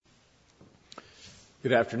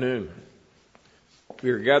Good afternoon. We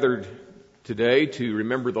are gathered today to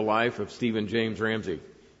remember the life of Stephen James Ramsey.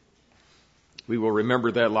 We will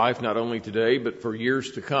remember that life not only today, but for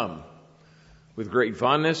years to come, with great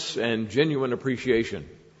fondness and genuine appreciation.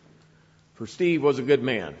 For Steve was a good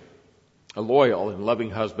man, a loyal and loving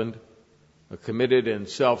husband, a committed and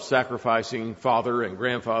self-sacrificing father and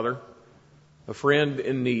grandfather, a friend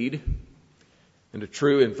in need, and a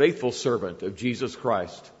true and faithful servant of Jesus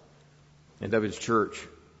Christ and of His church.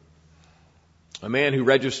 A man who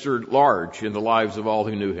registered large in the lives of all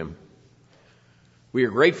who knew him. We are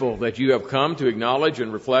grateful that you have come to acknowledge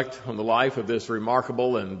and reflect on the life of this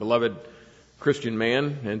remarkable and beloved Christian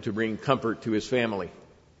man and to bring comfort to his family.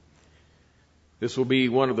 This will be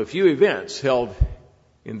one of the few events held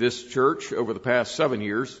in this church over the past 7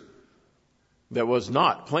 years that was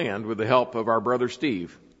not planned with the help of our brother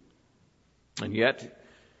Steve. And yet,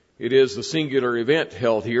 it is the singular event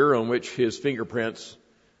held here on which his fingerprints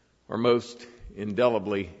are most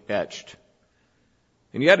indelibly etched.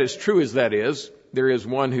 And yet, as true as that is, there is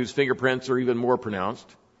one whose fingerprints are even more pronounced.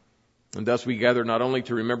 And thus we gather not only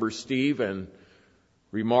to remember Steve and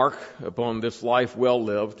remark upon this life well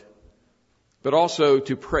lived, but also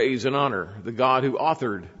to praise and honor the God who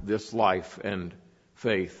authored this life and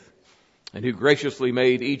faith, and who graciously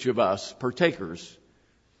made each of us partakers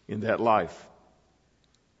in that life.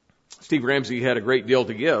 Steve Ramsey had a great deal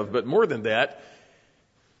to give, but more than that,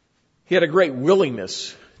 he had a great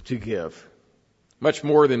willingness to give, much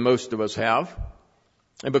more than most of us have.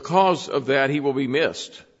 And because of that, he will be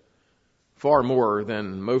missed, far more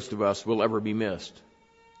than most of us will ever be missed.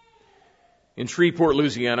 In Shreveport,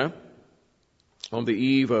 Louisiana, on the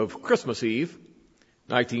eve of Christmas Eve,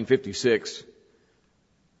 1956,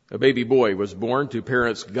 a baby boy was born to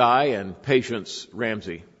parents Guy and Patience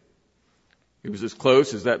Ramsey. He was as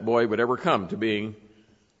close as that boy would ever come to being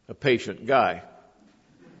a patient guy.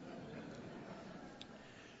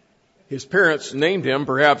 His parents named him,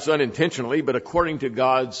 perhaps unintentionally, but according to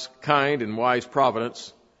God's kind and wise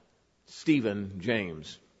providence, Stephen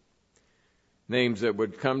James. Names that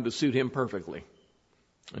would come to suit him perfectly.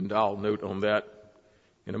 And I'll note on that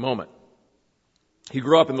in a moment. He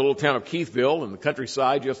grew up in the little town of Keithville in the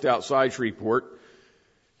countryside just outside Shreveport,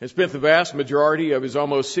 and spent the vast majority of his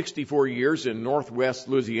almost 64 years in northwest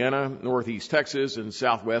Louisiana, northeast Texas, and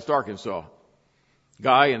southwest Arkansas.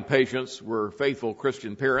 Guy and Patience were faithful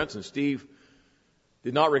Christian parents, and Steve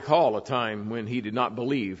did not recall a time when he did not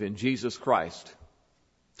believe in Jesus Christ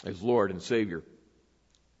as Lord and Savior.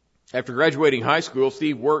 After graduating high school,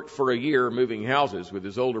 Steve worked for a year moving houses with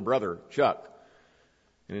his older brother, Chuck.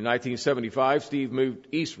 And in 1975, Steve moved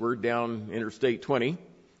eastward down Interstate 20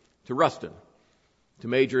 to Ruston to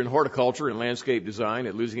major in horticulture and landscape design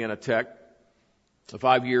at Louisiana Tech, a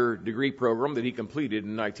 5-year degree program that he completed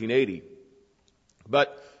in 1980.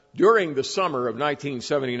 But during the summer of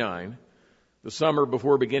 1979, the summer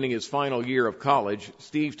before beginning his final year of college,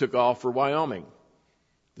 Steve took off for Wyoming,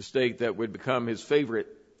 the state that would become his favorite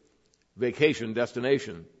vacation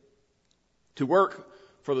destination, to work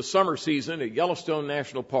for the summer season at Yellowstone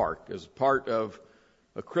National Park as part of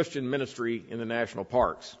a Christian ministry in the national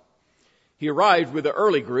parks. He arrived with the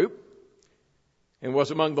early group and was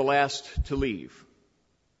among the last to leave,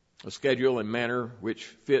 a schedule and manner which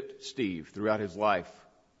fit Steve throughout his life.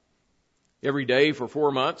 Every day for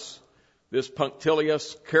 4 months, this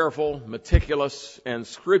punctilious, careful, meticulous, and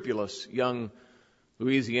scrupulous young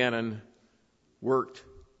Louisianan worked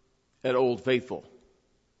at Old Faithful.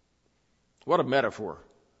 What a metaphor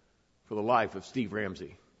for the life of Steve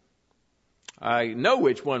Ramsey. I know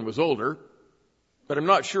which one was older, but I'm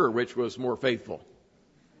not sure which was more faithful.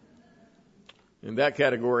 In that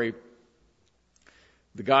category,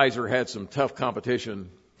 the geyser had some tough competition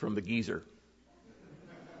from the geezer.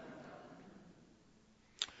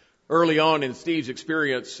 Early on in Steve's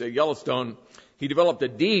experience at Yellowstone, he developed a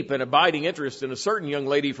deep and abiding interest in a certain young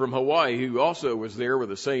lady from Hawaii who also was there with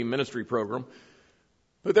the same ministry program.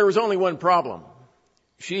 But there was only one problem.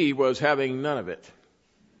 She was having none of it.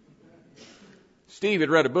 Steve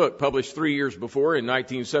had read a book published 3 years before in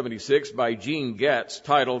 1976 by Gene Getz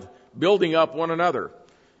titled Building Up One Another.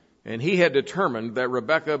 And he had determined that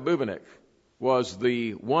Rebecca Bubenik was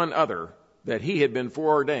the one other that he had been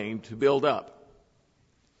foreordained to build up.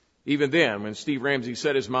 Even then, when Steve Ramsey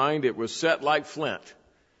set his mind, it was set like flint.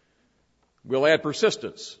 We'll add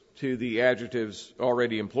persistence to the adjectives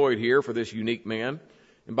already employed here for this unique man.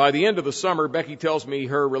 And by the end of the summer, Becky tells me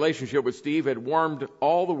her relationship with Steve had warmed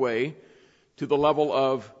all the way to the level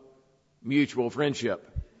of mutual friendship.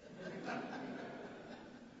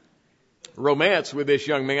 Romance with this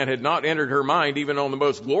young man had not entered her mind even on the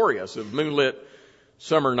most glorious of moonlit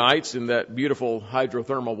summer nights in that beautiful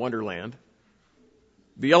hydrothermal wonderland.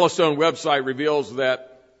 The Yellowstone website reveals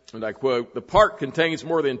that, and I quote, "The park contains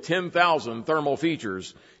more than 10,000 thermal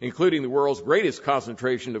features, including the world's greatest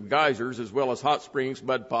concentration of geysers, as well as hot springs,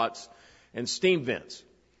 mud pots, and steam vents."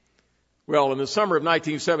 Well, in the summer of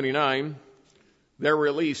 1979, there were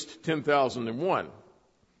at least 10,001.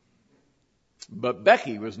 But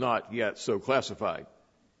Becky was not yet so classified.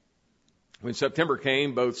 When September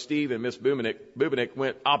came, both Steve and Miss Bubenick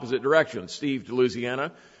went opposite directions, Steve to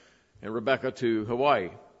Louisiana and Rebecca to Hawaii.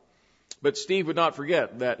 But Steve would not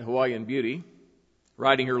forget that Hawaiian beauty,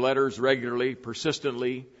 writing her letters regularly,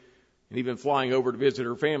 persistently, and even flying over to visit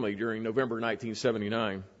her family during November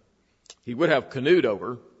 1979. He would have canoed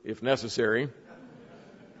over, if necessary.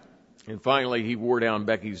 And finally, he wore down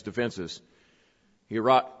Becky's defenses.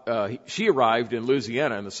 She arrived in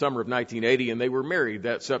Louisiana in the summer of 1980, and they were married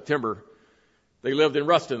that September. They lived in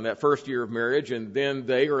Ruston that first year of marriage, and then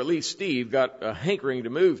they, or at least Steve, got a hankering to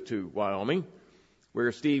move to Wyoming,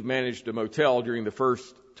 where Steve managed a motel during the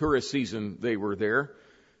first tourist season they were there,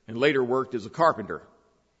 and later worked as a carpenter.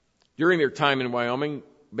 During their time in Wyoming,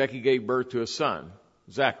 Becky gave birth to a son,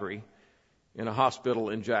 Zachary, in a hospital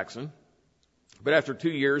in Jackson. But after 2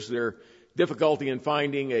 years, their difficulty in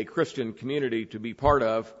finding a Christian community to be part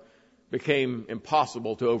of became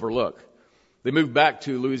impossible to overlook. They moved back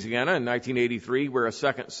to Louisiana in 1983, where a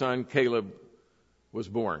second son, Caleb, was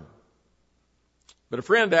born. But a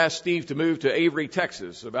friend asked Steve to move to Avery,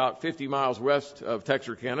 Texas, about 50 miles west of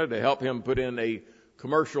Texarkana, to help him put in a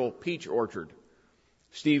commercial peach orchard.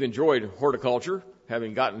 Steve enjoyed horticulture,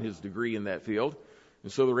 having gotten his degree in that field,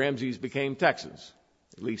 and so the Ramseys became Texans,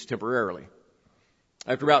 at least temporarily.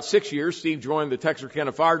 After about 6 years, Steve joined the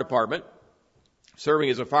Texarkana Fire Department,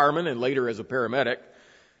 serving as a fireman and later as a paramedic.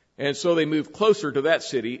 And so they moved closer to that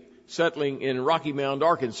city, settling in Rocky Mount,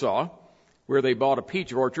 Arkansas, where they bought a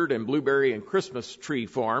peach orchard and blueberry and Christmas tree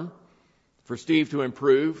farm for Steve to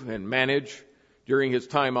improve and manage during his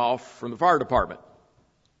time off from the fire department.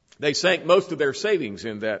 They sank most of their savings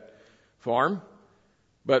in that farm,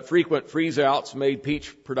 but frequent freeze-outs made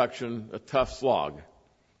peach production a tough slog.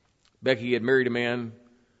 Becky had married a man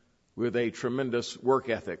with a tremendous work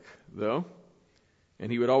ethic, though,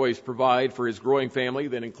 and he would always provide for his growing family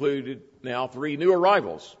that included now 3 new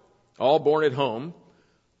arrivals, all born at home,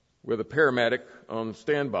 with a paramedic on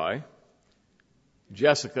standby,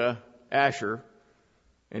 Jessica, Asher,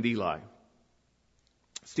 and Eli.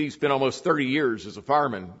 Steve spent almost 30 years as a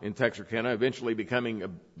fireman in Texarkana, eventually becoming a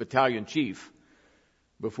battalion chief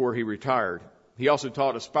before he retired. He also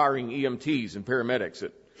taught aspiring EMTs and paramedics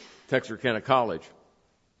at Texarkana College.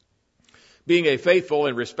 Being a faithful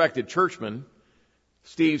and respected churchman,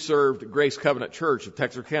 Steve served Grace Covenant Church of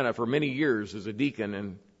Texarkana for many years as a deacon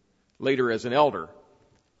and later as an elder.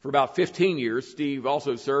 For about 15 years, Steve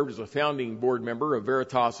also served as a founding board member of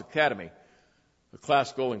Veritas Academy, a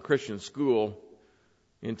classical and Christian school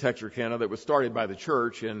in Texarkana that was started by the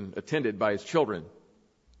church and attended by his children.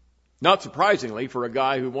 Not surprisingly, for a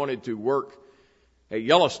guy who wanted to work at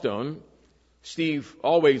Yellowstone, Steve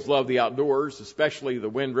always loved the outdoors, especially the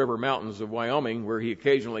Wind River Mountains of Wyoming, where he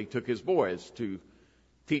occasionally took his boys to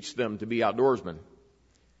teach them to be outdoorsmen.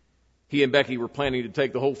 He and Becky were planning to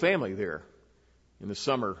take the whole family there in the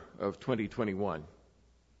summer of 2021.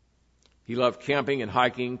 He loved camping and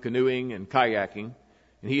hiking, canoeing and kayaking,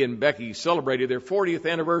 and he and Becky celebrated their 40th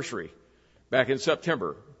anniversary back in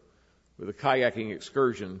September with a kayaking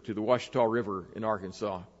excursion to the Ouachita River in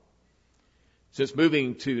Arkansas. Since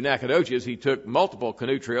moving to Nacogdoches, he took multiple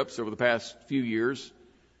canoe trips over the past few years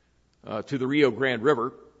to the Rio Grande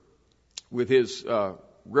River with his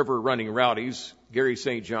river-running rowdies, Gary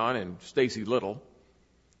St. John and Stacy Little.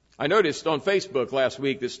 I noticed on Facebook last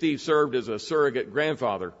week that Steve served as a surrogate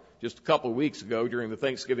grandfather just a couple of weeks ago during the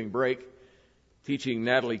Thanksgiving break, teaching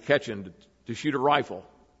Natalie Ketchen to shoot a rifle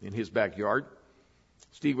in his backyard.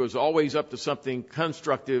 Steve was always up to something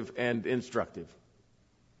constructive and instructive.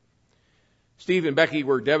 Steve and Becky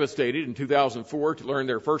were devastated in 2004 to learn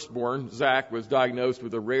their firstborn, Zach, was diagnosed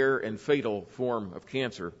with a rare and fatal form of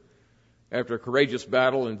cancer. After a courageous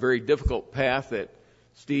battle and very difficult path that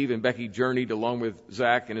Steve and Becky journeyed along with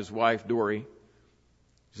Zach and his wife, Dory,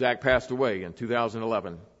 Zach passed away in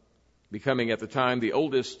 2011, becoming at the time the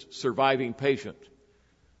oldest surviving patient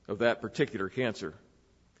of that particular cancer.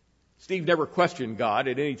 Steve never questioned God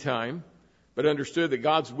at any time, but understood that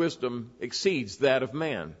God's wisdom exceeds that of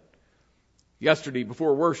man. Yesterday,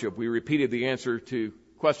 before worship, we repeated the answer to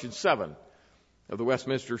question 7 of the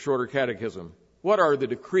Westminster Shorter Catechism. What are the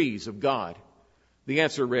decrees of God? The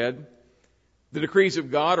answer read, the decrees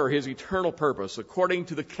of God are His eternal purpose, according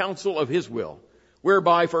to the counsel of His will,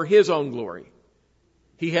 whereby for His own glory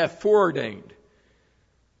He hath foreordained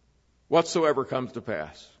whatsoever comes to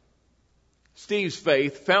pass. Steve's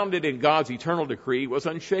faith, founded in God's eternal decree, was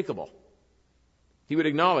unshakable. He would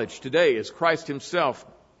acknowledge today, as Christ himself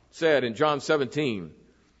said in John 17,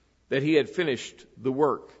 that he had finished the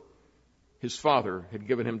work his Father had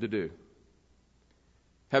given him to do.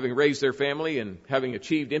 Having raised their family and having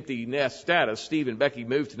achieved empty nest status, Steve and Becky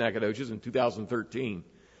moved to Nacogdoches in 2013.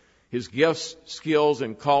 His gifts, skills,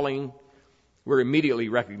 and calling were immediately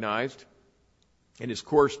recognized, and his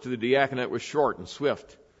course to the diaconate was short and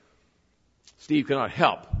swift. Steve cannot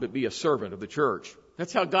help but be a servant of the church.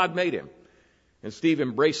 That's how God made him. And Steve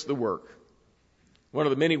embraced the work. One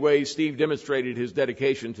of the many ways Steve demonstrated his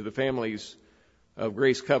dedication to the families of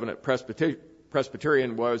Grace Covenant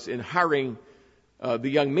Presbyterian was in hiring the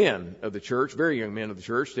young men of the church, very young men of the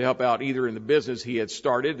church, to help out either in the business he had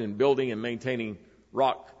started in building and maintaining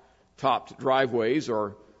rock-topped driveways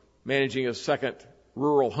or managing a second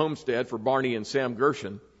rural homestead for Barney and Sam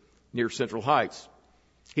Gershon near Central Heights.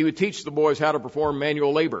 He would teach the boys how to perform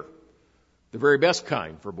manual labor, the very best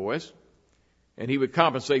kind for boys, and he would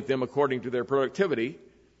compensate them according to their productivity,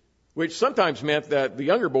 which sometimes meant that the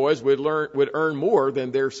younger boys would earn more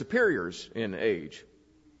than their superiors in age.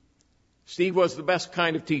 Steve was the best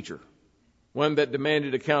kind of teacher, one that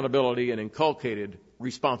demanded accountability and inculcated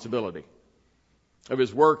responsibility. Of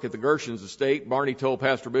his work at the Gershon's estate, Barney told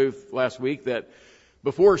Pastor Booth last week that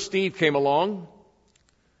before Steve came along,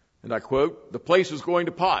 and I quote, "The place was going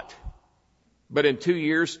to pot, but in 2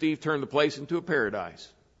 years, Steve turned the place into a paradise."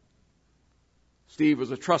 Steve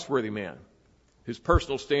was a trustworthy man whose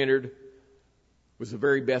personal standard was the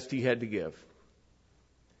very best he had to give.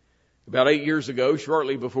 About 8 years ago,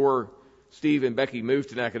 shortly before Steve and Becky moved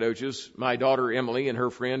to Nacogdoches, my daughter Emily and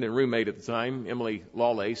her friend and roommate at the time, Emily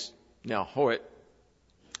Lawlace, now Hoyt,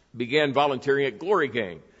 began volunteering at Glory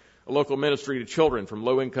Gang, a local ministry to children from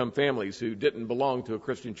low-income families who didn't belong to a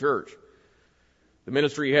Christian church. The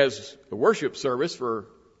ministry has a worship service for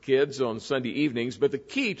kids on Sunday evenings, but the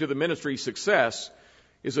key to the ministry's success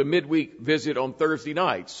is a midweek visit on Thursday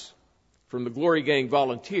nights from the Glory Gang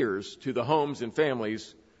volunteers to the homes and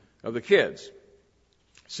families of the kids.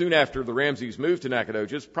 Soon after the Ramseys moved to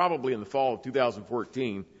Nacogdoches, probably in the fall of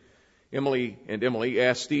 2014, Emily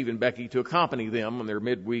asked Steve and Becky to accompany them on their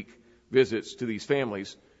midweek visits to these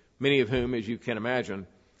families, many of whom, as you can imagine,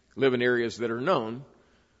 live in areas that are known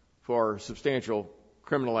for substantial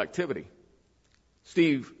criminal activity.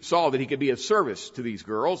 Steve saw that he could be of service to these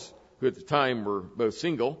girls, who at the time were both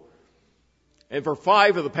single. And for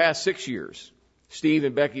 5 of the past 6 years, Steve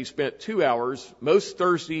and Becky spent 2 hours most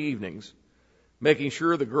Thursday evenings making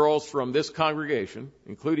sure the girls from this congregation,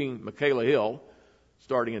 including Michaela Hill,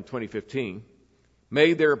 starting in 2015,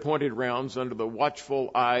 made their appointed rounds under the watchful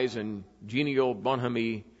eyes and genial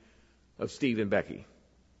bonhomie of Steve and Becky.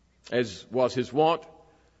 As was his wont,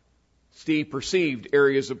 Steve perceived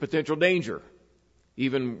areas of potential danger,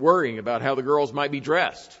 even worrying about how the girls might be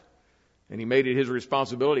dressed. And he made it his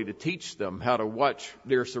responsibility to teach them how to watch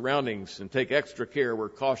their surroundings and take extra care where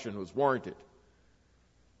caution was warranted.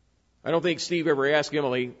 I don't think Steve ever asked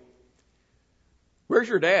Emily, "Where's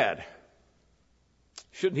your dad?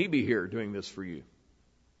 Shouldn't he be here doing this for you?"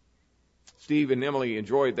 Steve and Emily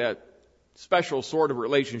enjoyed that special sort of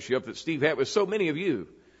relationship that Steve had with so many of you,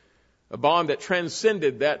 a bond that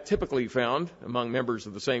transcended that typically found among members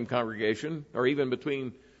of the same congregation or even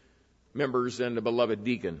between members and a beloved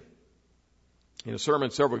deacon. In a sermon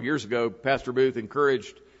several years ago, Pastor Booth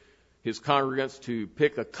encouraged his congregants to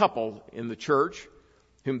pick a couple in the church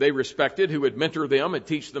whom they respected, who would mentor them and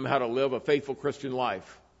teach them how to live a faithful Christian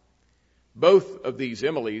life. Both of these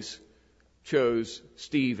Emilys chose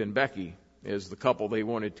Steve and Becky as the couple they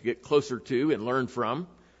wanted to get closer to and learn from,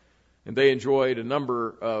 and they enjoyed a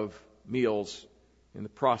number of meals in the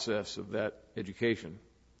process of that education.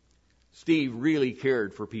 Steve really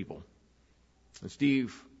cared for people, and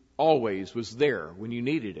Steve always was there when you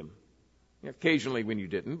needed him. Occasionally when you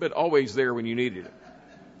didn't, but always there when you needed him.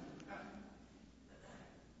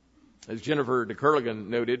 As Jennifer DeCurligan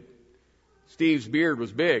noted, Steve's beard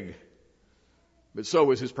was big, but so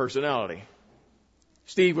was his personality.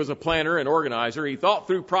 Steve was a planner and organizer. He thought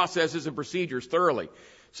through processes and procedures thoroughly.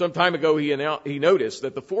 Some time ago, he noticed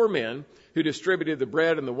that the 4 men who distributed the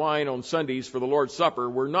bread and the wine on Sundays for the Lord's Supper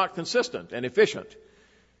were not consistent and efficient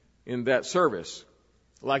in that service.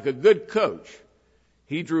 Like a good coach,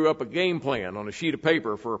 he drew up a game plan on a sheet of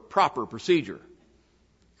paper for a proper procedure,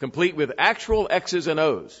 complete with actual X's and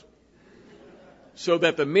O's, so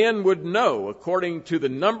that the men would know, according to the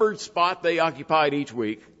numbered spot they occupied each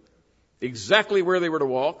week, exactly where they were to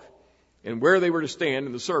walk and where they were to stand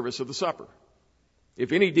in the service of the supper.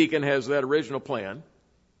 If any deacon has that original plan,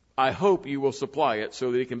 I hope you will supply it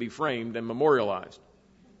so that it can be framed and memorialized.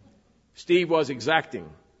 Steve was exacting,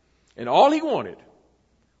 and all he wanted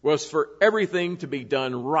was for everything to be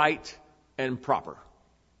done right and proper.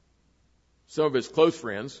 Some of his close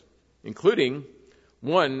friends, including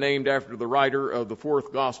one named after the writer of the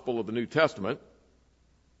fourth gospel of the New Testament,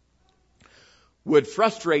 would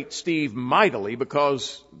frustrate Steve mightily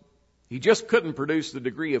because he just couldn't produce the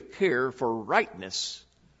degree of care for rightness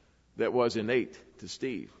that was innate to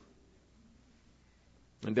Steve.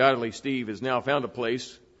 Undoubtedly, Steve has now found a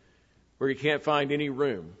place where he can't find any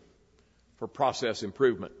room for process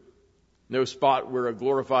improvement. No spot where a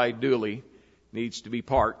glorified dually needs to be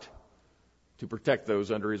parked to protect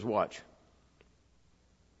those under his watch.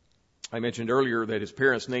 I mentioned earlier that his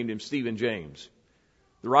parents named him Stephen James.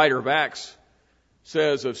 The writer of Acts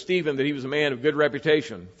says of Stephen that he was a man of good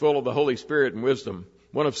reputation, full of the Holy Spirit and wisdom,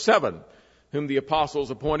 one of 7 whom the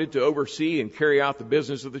apostles appointed to oversee and carry out the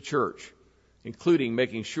business of the church, including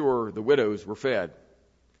making sure the widows were fed.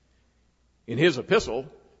 In his epistle,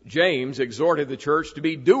 James exhorted the church to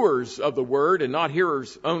be doers of the word and not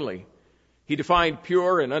hearers only. He defined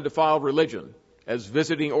pure and undefiled religion as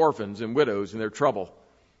visiting orphans and widows in their trouble.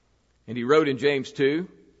 And he wrote in James 2,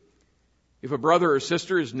 if a brother or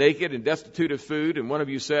sister is naked and destitute of food, and one of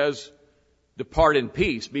you says, depart in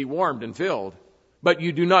peace, be warmed and filled, but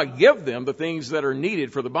you do not give them the things that are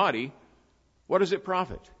needed for the body, what does it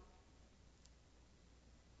profit?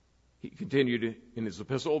 He continued in his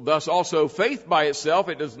epistle, thus also faith by itself,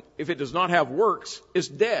 if it does not have works, is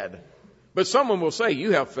dead. But someone will say,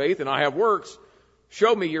 you have faith and I have works.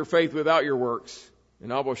 Show me your faith without your works,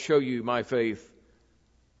 and I will show you my faith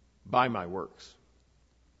by my works.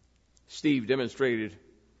 Stephen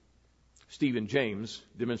James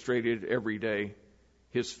demonstrated every day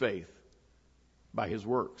his faith by his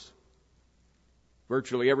works.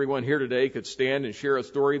 Virtually everyone here today could stand and share a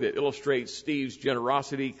story that illustrates Steve's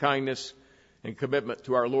generosity, kindness, and commitment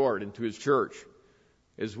to our Lord and to his church.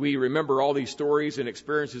 As we remember all these stories and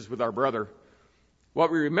experiences with our brother,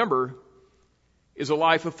 what we remember is a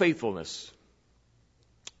life of faithfulness.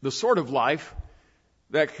 The sort of life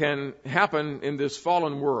that can happen in this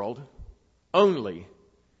fallen world only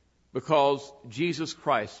because Jesus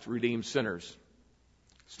Christ redeems sinners.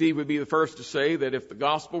 Steve would be the first to say that if the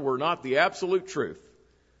gospel were not the absolute truth,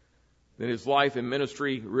 then his life and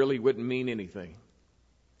ministry really wouldn't mean anything.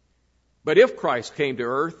 But if Christ came to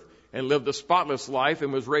earth and lived a spotless life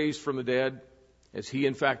and was raised from the dead, as he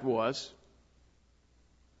in fact was,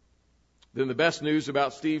 then the best news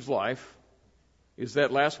about Steve's life is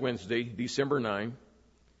that last Wednesday, December 9,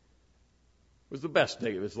 was the best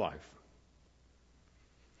day of his life.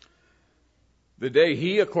 The day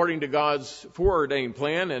he, according to God's foreordained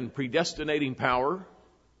plan and predestinating power,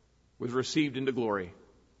 was received into glory.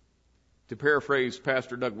 To paraphrase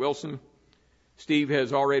Pastor Doug Wilson, Steve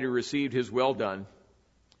has already received his well done,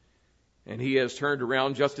 and he has turned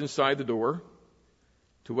around just inside the door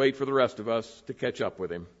to wait for the rest of us to catch up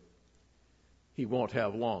with him. He won't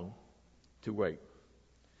have long to wait.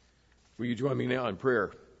 Will you join me now in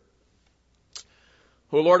prayer?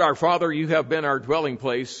 O Lord, our Father, you have been our dwelling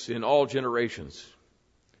place in all generations.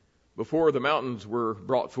 Before the mountains were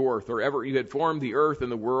brought forth, or ever you had formed the earth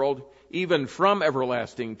and the world, even from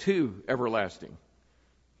everlasting to everlasting,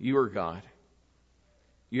 you are God.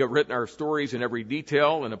 You have written our stories in every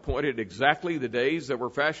detail and appointed exactly the days that were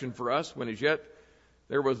fashioned for us when as yet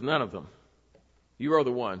there was none of them. You are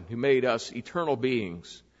the one who made us eternal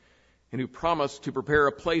beings and who promised to prepare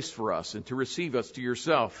a place for us and to receive us to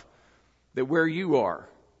yourself, that where you are,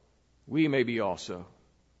 we may be also.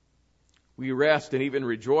 We rest and even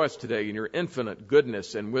rejoice today in your infinite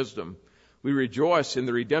goodness and wisdom. We rejoice in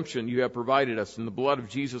the redemption you have provided us in the blood of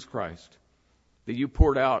Jesus Christ that you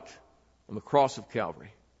poured out on the cross of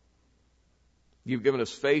Calvary. You've given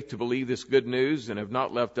us faith to believe this good news and have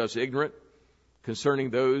not left us ignorant concerning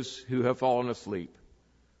those who have fallen asleep.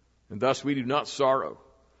 And thus we do not sorrow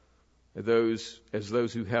as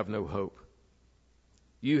those who have no hope.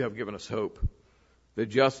 You have given us hope that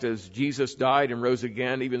just as Jesus died and rose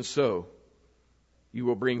again, even so you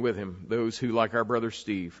will bring with him those who, like our brother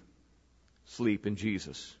Steve, sleep in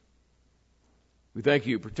Jesus. We thank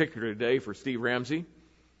you particularly today for Steve Ramsey,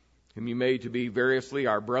 whom you made to be variously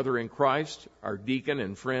our brother in Christ, our deacon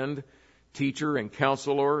and friend, teacher and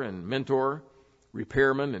counselor and mentor,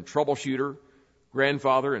 repairman and troubleshooter,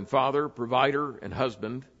 grandfather and father, provider and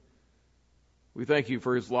husband. We thank you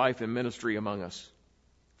for his life and ministry among us,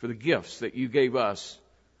 for the gifts that you gave us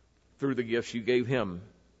through the gifts you gave him,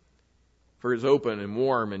 for his open and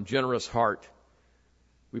warm and generous heart.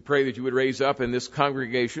 We pray that you would raise up in this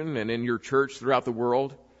congregation and in your church throughout the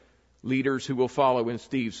world leaders who will follow in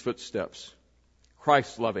Steve's footsteps.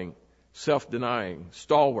 Christ-loving, self-denying,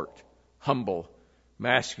 stalwart, humble,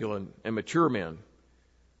 masculine, and mature men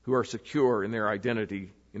who are secure in their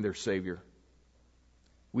identity in their Savior.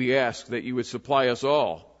 We ask that you would supply us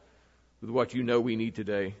all with what you know we need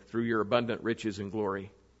today through your abundant riches and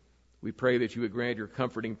glory. We pray that you would grant your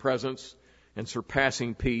comforting presence and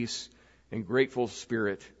surpassing peace and grateful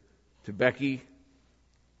spirit to Becky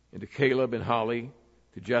and to Caleb and Holly,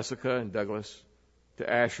 to Jessica and Douglas, to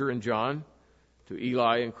Asher and John, to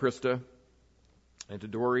Eli and Krista, and to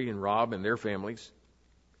Dory and Rob and their families,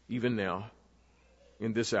 even now,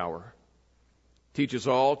 in this hour. Teach us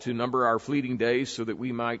all to number our fleeting days so that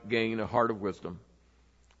we might gain a heart of wisdom.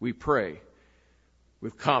 We pray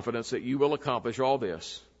with confidence that you will accomplish all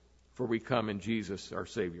this, for we come in Jesus, our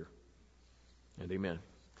Savior. And amen.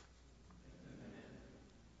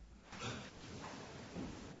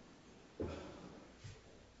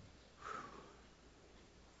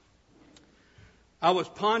 I was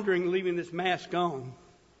pondering leaving this mask on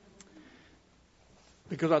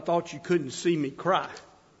because I thought you couldn't see me cry.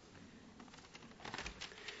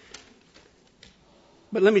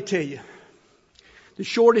 But let me tell you, the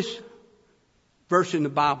shortest verse in the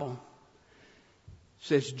Bible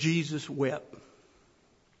says Jesus wept.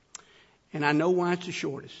 And I know why it's the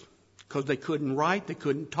shortest. Because they couldn't write, they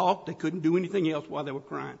couldn't talk, they couldn't do anything else while they were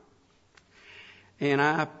crying. And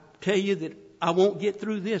I tell you that I won't get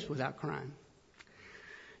through this without crying.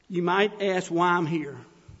 You might ask why I'm here.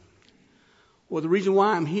 Well, the reason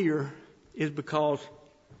why I'm here is because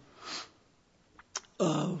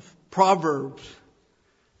of Proverbs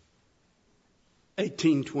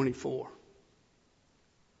 18:24.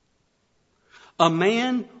 A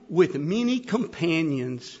man with many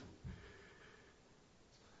companions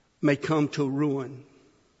may come to ruin.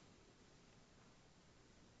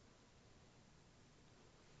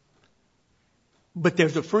 But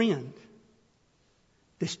there's a friend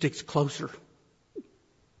that sticks closer.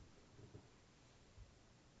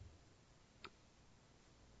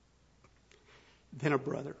 Than a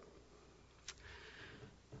brother.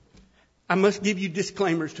 I must give you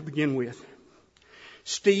disclaimers to begin with.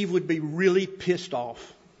 Steve would be really pissed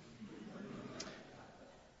off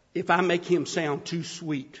if I make him sound too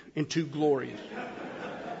sweet and too glorious.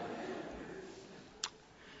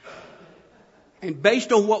 And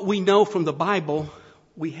based on what we know from the Bible,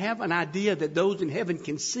 we have an idea that those in heaven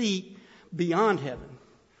can see beyond heaven.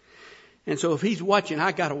 And so if he's watching,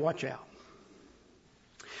 I got to watch out.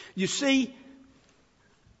 You see,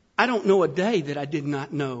 I don't know a day that I did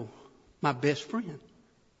not know my best friend.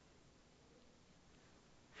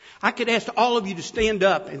 I could ask all of you to stand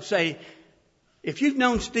up and say, if you've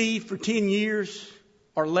known Steve for 10 years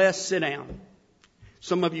or less, sit down.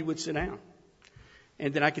 Some of you would sit down.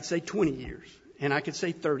 And then I could say 20 years. And I could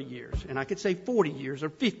say 30 years. And I could say 40 years or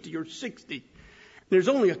 50 or 60. There's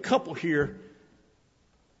only a couple here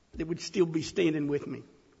that would still be standing with me.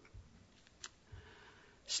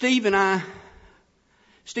 Steve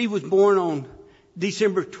was born on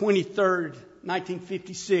December 23rd,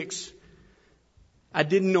 1956. I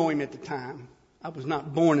didn't know him at the time. I was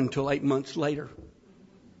not born until 8 months later.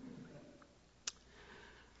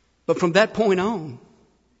 But from that point on,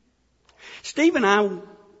 Steve and I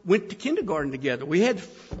went to kindergarten together. We had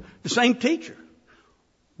the same teacher.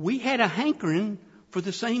 We had a hankering for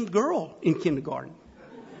the same girl in kindergarten.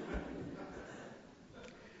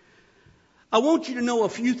 I want you to know a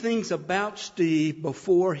few things about Steve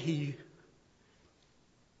before he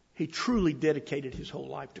truly dedicated his whole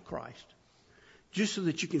life to Christ. Just so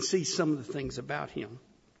that you can see some of the things about him.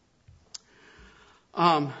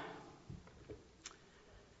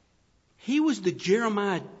 He was the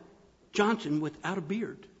Jeremiah Johnson without a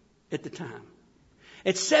beard at the time.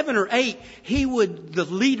 At 7 or 8, he was the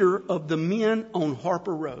leader of the men on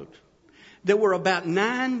Harper Road. There were about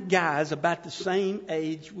 9 guys about the same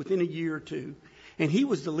age within a year or two. And he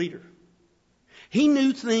was the leader. He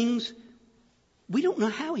knew things. We don't know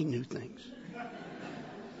how he knew things.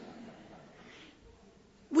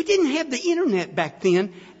 We didn't have the internet back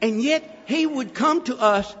then. And yet he would come to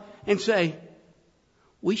us and say,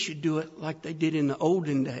 we should do it like they did in the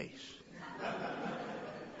olden days.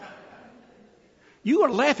 You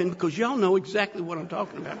are laughing because y'all know exactly what I'm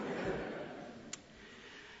talking about.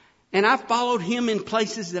 And I followed him in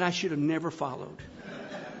places that I should have never followed.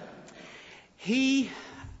 He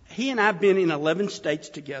and I have been in 11 states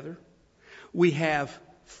together. We have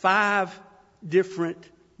 5 different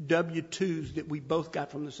W-2s that we both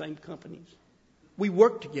got from the same companies. We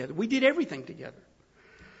worked together. We did everything together.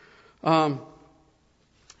 I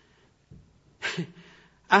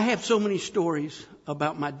have so many stories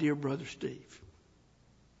about my dear brother Steve.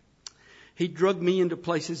 He drugged me into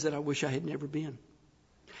places that I wish I had never been.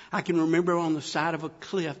 I can remember on the side of a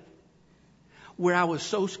cliff where I was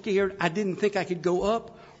so scared I didn't think I could go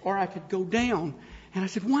up or I could go down. And I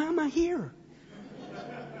said, why am I here?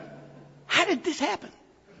 How did this happen?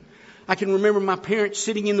 I can remember my parents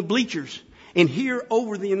sitting in the bleachers and hear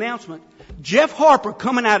over the announcement, Jeff Harper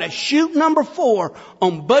coming out of chute number 4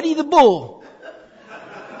 on Buddy the Bull.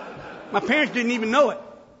 My parents didn't even know it.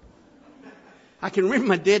 I can remember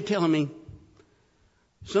my dad telling me,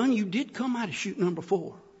 son, you did come out of chute number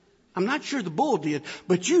 4. I'm not sure the bull did,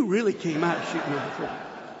 but you really came out of chute number 4.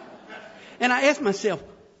 And I asked myself,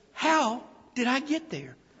 how did I get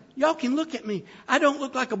there? Y'all can look at me. I don't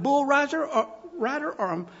look like a bull rider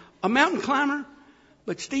or a mountain climber,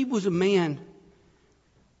 but Steve was a man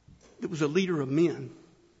that was a leader of men.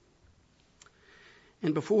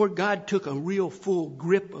 And before God took a real full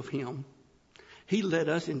grip of him, he led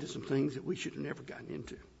us into some things that we should have never gotten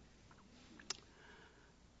into.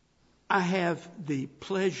 I have the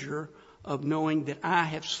pleasure of knowing that I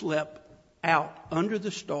have slept out under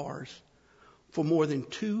the stars for more than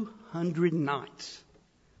 200 nights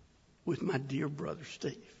with my dear brother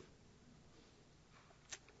Steve.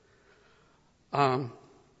 I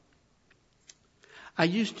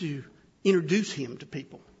used to introduce him to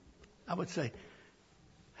people. I would say,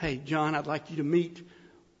 hey, John, I'd like you to meet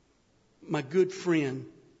my good friend,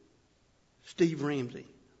 Steve Ramsey.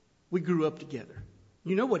 We grew up together.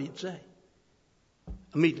 You know what he'd say?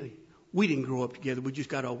 Immediately, we didn't grow up together. We just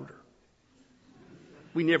got older.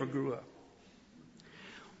 We never grew up.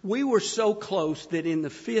 We were so close that in the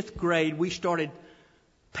 5th grade, we started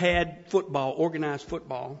pad football, organized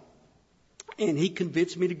football. And he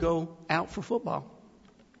convinced me to go out for football.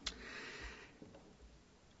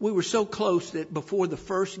 We were so close that before the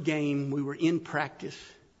first game, we were in practice.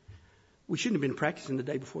 We shouldn't have been practicing the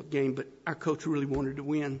day before the game, but our coach really wanted to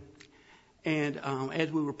win. And as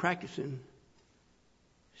we were practicing,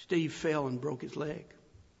 Steve fell and broke his leg.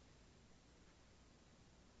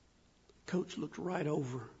 Coach looked right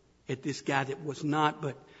over at this guy that was not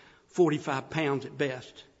but 45 pounds at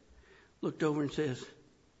best. Looked over and says,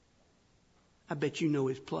 I bet you know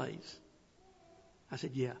his plays. I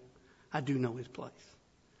said, yeah, I do know his plays.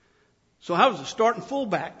 So I was a starting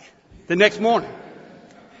fullback the next morning.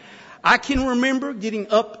 I can remember getting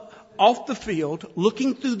up off the field,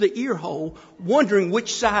 looking through the ear hole, wondering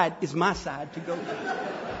which side is my side to go to.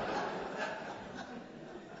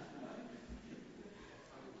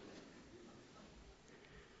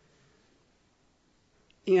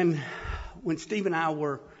 When Steve and I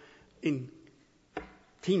were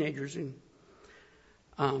teenagers in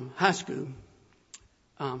high school,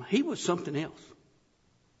 he was something else.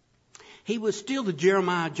 He was still the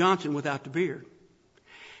Jeremiah Johnson without the beard.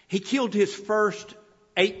 He killed his first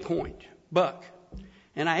 8-point buck.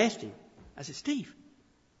 And I asked him, I said, Steve,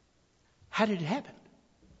 how did it happen?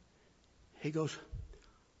 He goes,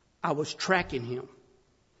 I was tracking him.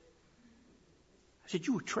 I said,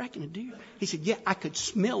 you were tracking a deer? He said, yeah, I could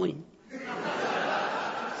smell him.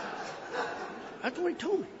 That's what he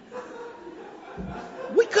told me.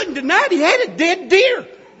 We couldn't deny it. He had a dead deer.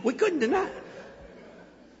 We couldn't deny it.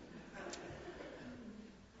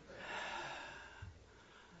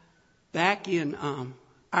 Back in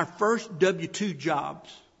our first W-2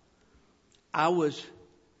 jobs, I was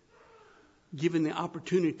given the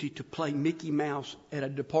opportunity to play Mickey Mouse at a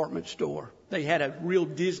department store. They had a real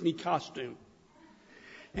Disney costume.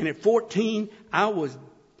 And at 14, I was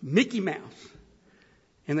Mickey Mouse.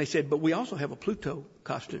 And they said, but we also have a Pluto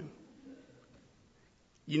costume.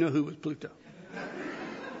 You know who was Pluto.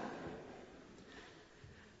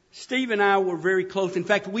 Steve and I were very close. In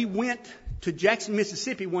fact, we went to Jackson,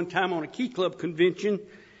 Mississippi one time on a Key Club convention,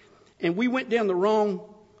 and we went down the wrong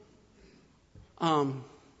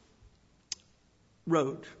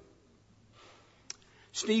road.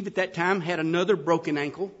 Steve at that time had another broken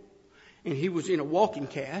ankle, and he was in a walking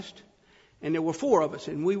cast, and there were 4 of us,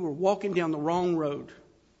 and we were walking down the wrong road.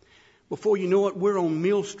 Before you know it, we're on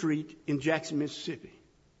Mill Street in Jackson, Mississippi.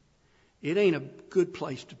 It ain't a good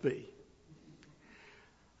place to be.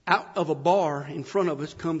 Out of a bar in front of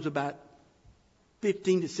us comes about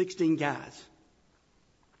 15 to 16 guys.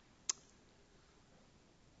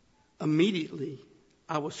 Immediately,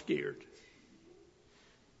 I was scared.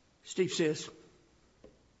 Steve says,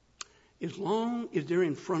 as long as they're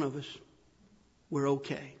in front of us, we're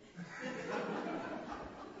okay.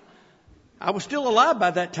 I was still alive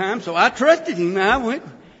by that time, so I trusted him. I went.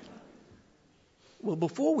 Well,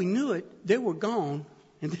 before we knew it, they were gone.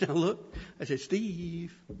 And then I looked. I said,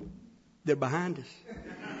 Steve, they're behind us.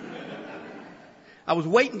 I was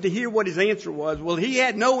waiting to hear what his answer was. Well, he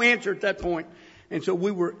had no answer at that point. And so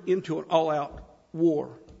we were into an all-out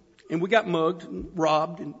war. And we got mugged and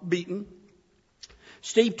robbed and beaten.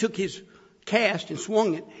 Steve took his cast and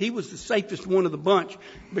swung it. He was the safest one of the bunch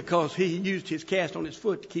because he used his cast on his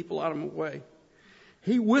foot to keep a lot of them away.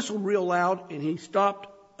 He whistled real loud and he stopped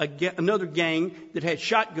another gang that had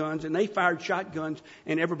shotguns, and they fired shotguns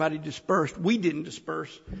and everybody dispersed. We didn't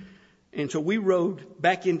disperse. And so we rode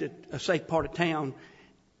back into a safe part of town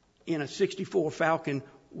in a 64 Falcon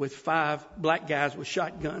with 5 black guys with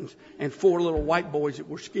shotguns and 4 little white boys that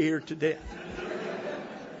were scared to death.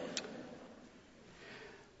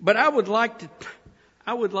 But I would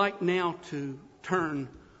like now to turn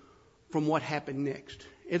from what happened next.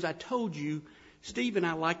 As I told you, Steve and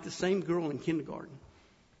I liked the same girl in kindergarten.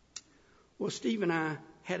 Well, Steve and I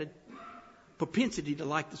had a propensity to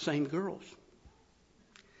like the same girls.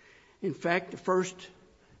 In fact,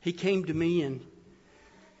 he came to me in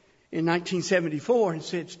 1974 and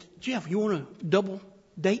said, "Jeff, you want a double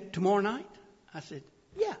date tomorrow night?" I said,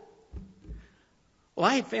 "Yeah." Well,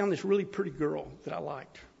 I had found this really pretty girl that I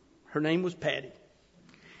liked. Her name was Patty.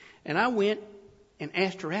 And I went and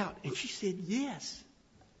asked her out, and she said yes.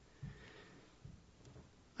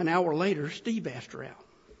 An hour later, Steve asked her out.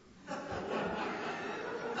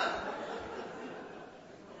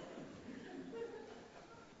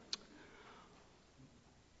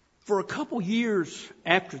 For a couple years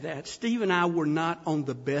after that, Steve and I were not on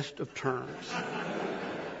the best of terms.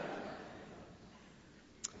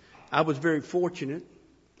 I was very fortunate.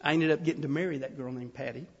 I ended up getting to marry that girl named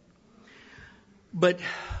Patty. But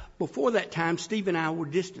before that time, Steve and I were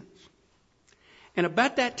distant. And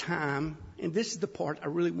about that time, and this is the part I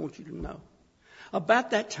really want you to know.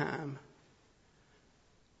 About that time,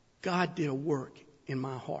 God did a work in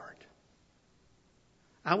my heart.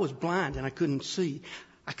 I was blind and I couldn't see.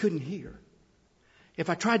 I couldn't hear. If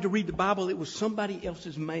I tried to read the Bible, it was somebody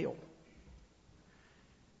else's mail.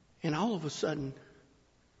 And all of a sudden,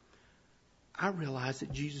 I realized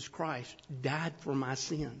that Jesus Christ died for my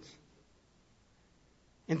sins.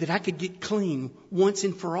 And that I could get clean once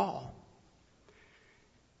and for all.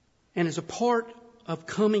 And as a part of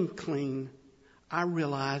coming clean, I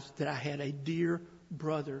realized that I had a dear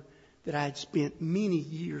brother that I had spent many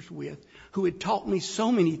years with, who had taught me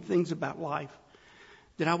so many things about life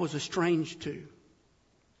that I was estranged to.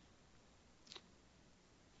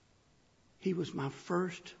 He was my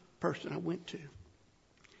first person I went to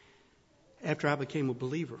after I became a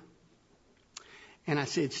believer. And I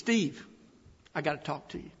said, "Steve, I got to talk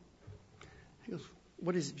to you." He goes,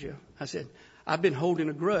 "What is it, Jeff?" I said, "I've been holding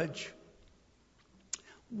a grudge.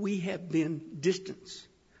 We have been distant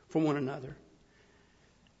from one another.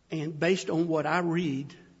 And based on what I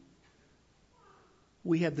read,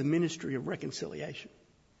 we have the ministry of reconciliation.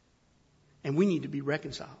 And we need to be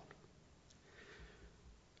reconciled."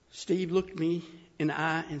 Steve looked me in the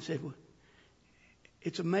eye and said, "Well,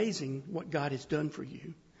 it's amazing what God has done for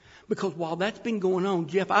you. Because while that's been going on,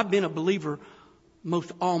 Jeff, I've been a believer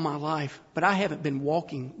most all my life, but I haven't been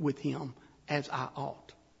walking with Him as I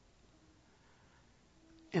ought.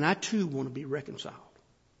 And I too want to be reconciled."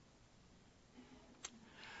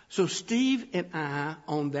 So Steve and I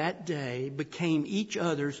on that day became each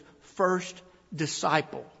other's first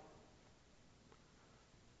disciple.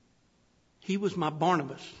 He was my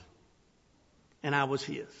Barnabas and I was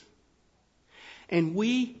his. And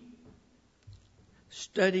we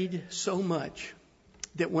studied so much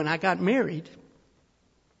that when I got married,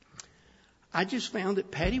 I just found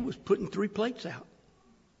that Patty was putting 3 plates out.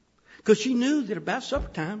 Because she knew that about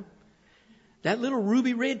supper time, that little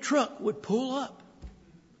ruby red truck would pull up.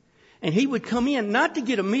 And he would come in, not to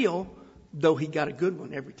get a meal, though he got a good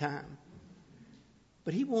one every time.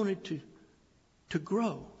 But he wanted to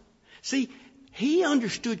grow. See, he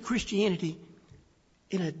understood Christianity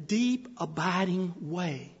in a deep, abiding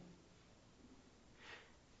way.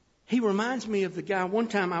 He reminds me of the guy. One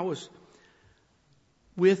time I was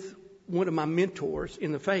with one of my mentors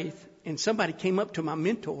in the faith, and somebody came up to my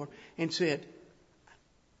mentor and said,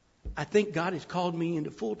 "I think God has called me into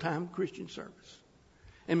full-time Christian service."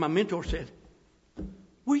 And my mentor said,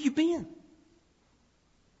 "Where you been?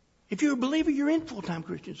 If you're a believer, you're in full-time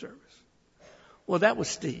Christian service." Well, that was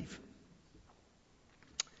Steve.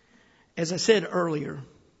 As I said earlier,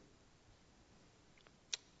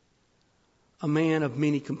 a man of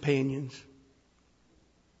many companions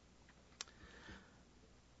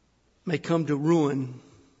may come to ruin,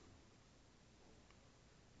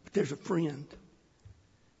 but there's a friend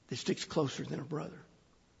that sticks closer than a brother.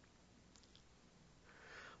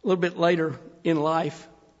 A little bit later in life,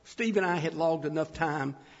 Steve and I had logged enough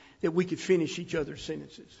time that we could finish each other's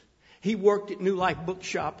sentences. He worked at New Life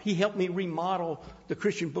Bookshop. He helped me remodel the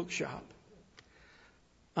Christian bookshop.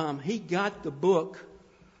 he got the book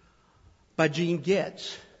by Gene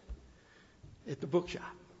Getz at the bookshop.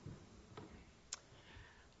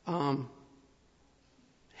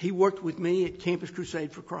 He worked with me at Campus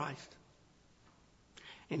Crusade for Christ.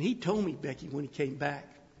 And he told me, Becky, when he came back,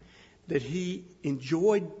 that he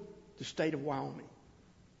enjoyed the state of Wyoming.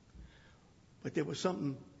 But there was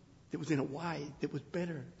something that was in Hawaii that was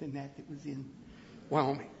better than that was in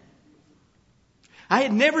Wyoming. I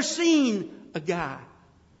had never seen a guy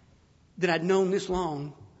that I'd known this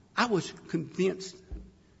long. I was convinced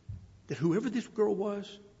that whoever this girl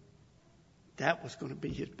was, that was going to be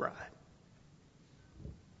his bride.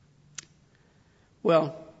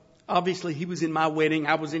 Well, obviously he was in my wedding.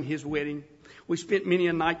 I was in his wedding. We spent many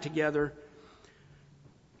a night together.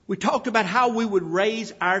 We talked about how we would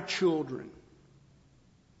raise our children.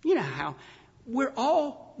 You know how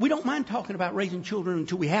we don't mind talking about raising children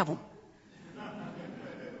until we have them.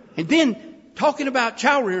 And then talking about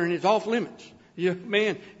child rearing is off limits.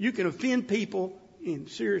 Man, you can offend people in a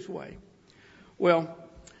serious way. Well,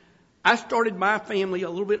 I started my family a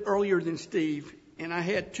little bit earlier than Steve, and I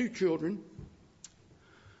had 2 children,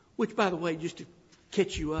 which, by the way, just to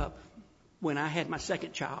catch you up, when I had my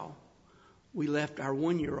second child, we left our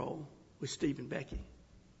 1-year-old with Steve and Becky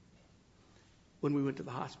when we went to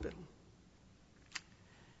the hospital.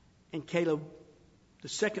 And Caleb, the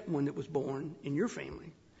second one that was born in your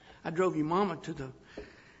family, I drove your mama to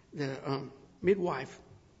the midwife,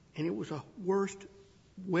 and it was the worst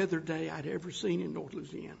weather day I'd ever seen in North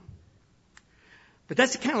Louisiana. But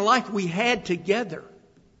that's the kind of life we had together.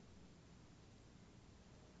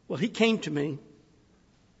 Well, he came to me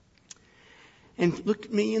and looked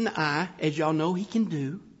at me in the eye, as y'all know he can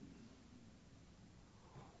do,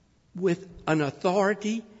 with an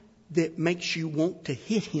authority that makes you want to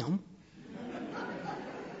hit him.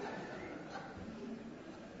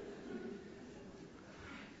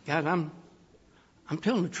 God, I'm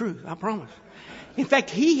telling the truth, I promise. In fact,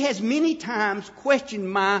 he has many times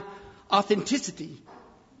questioned my authenticity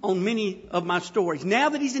on many of my stories. Now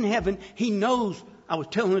that he's in heaven, he knows I was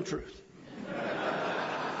telling the truth.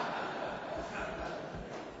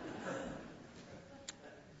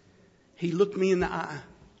 He looked me in the eye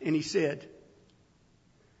and he said,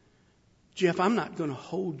 Jeff, I'm not going to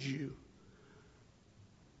hold you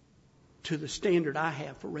to the standard I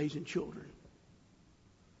have for raising children.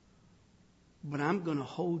 But I'm going to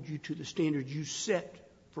hold you to the standard you set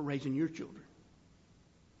for raising your children.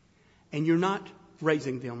 And you're not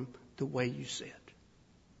raising them the way you said.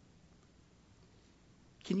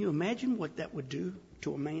 Can you imagine what that would do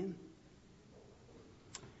to a man?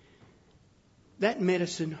 That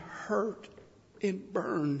medicine hurt and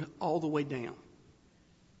burned all the way down.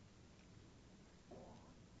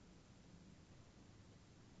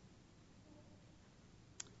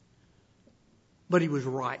 But he was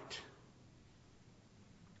right.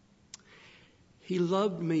 He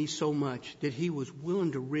loved me so much that he was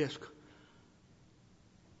willing to risk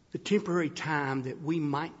the temporary time that we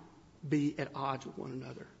might be at odds with one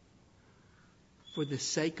another for the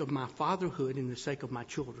sake of my fatherhood and the sake of my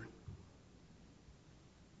children.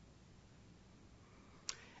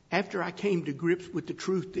 After I came to grips with the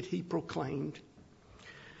truth that he proclaimed,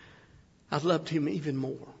 I loved him even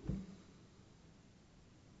more.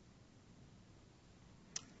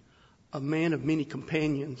 A man of many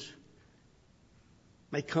companions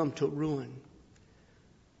may come to ruin,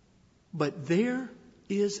 but there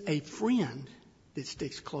is a friend that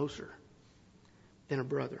sticks closer than a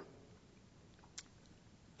brother.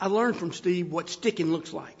 I learned from Steve what sticking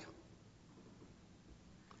looks like.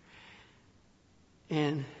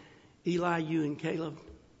 And Eli, you and Caleb,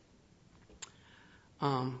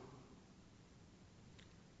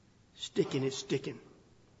 sticking is sticking.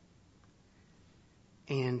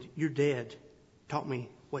 And your dad taught me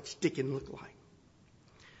what sticking looked like.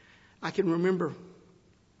 I can remember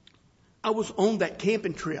I was on that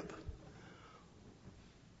camping trip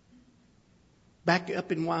back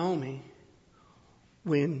up in Wyoming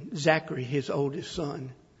when Zachary, his oldest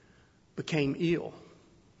son, became ill.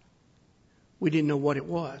 We didn't know what it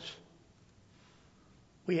was.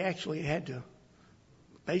 We actually had to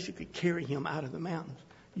basically carry him out of the mountains.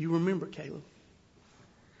 You remember, Caleb.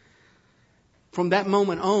 From that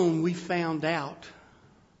moment on, we found out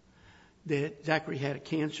that Zachary had a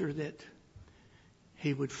cancer that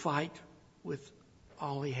he would fight with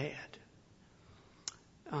all he had.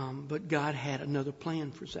 But God had another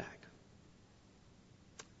plan for Zach.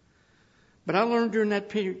 But I learned during that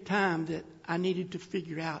period of time that I needed to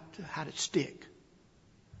figure out how to stick.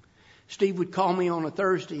 Steve would call me on a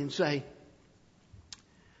Thursday and say,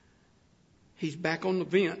 he's back on the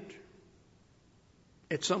vent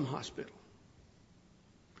at some hospital.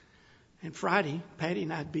 And Friday, Patty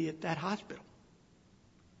and I'd be at that hospital.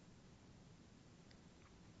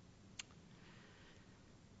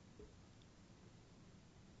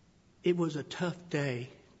 It was a tough day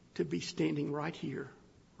to be standing right here,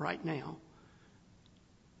 right now,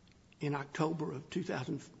 in October of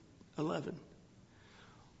 2011,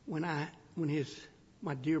 when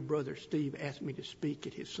my dear brother Steve asked me to speak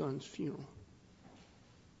at his son's funeral.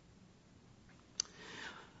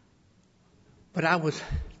 But I was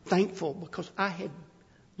thankful because I had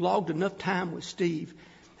logged enough time with Steve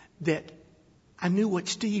that I knew what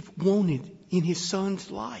Steve wanted in his son's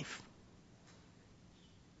life.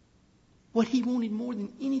 What he wanted more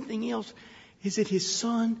than anything else is that his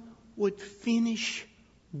son would finish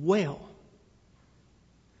well.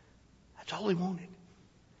 That's all he wanted.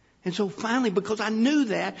 And so finally, because I knew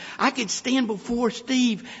that, I could stand before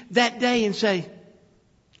Steve that day and say,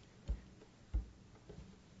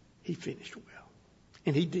 he finished well.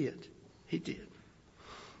 And he did. He did.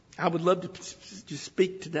 I would love to just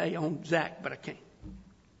speak today on Zach, but I can't.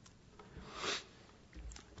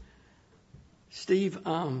 Steve,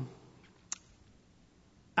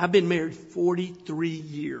 I've been married 43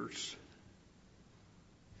 years.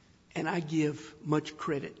 And I give much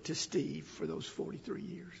credit to Steve for those 43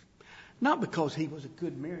 years. Not because he was a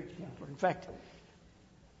good marriage counselor. In fact,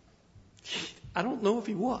 I don't know if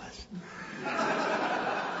he was.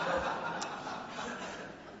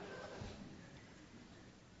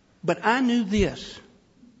 But I knew this.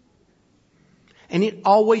 And it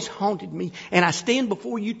always haunted me. And I stand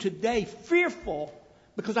before you today fearful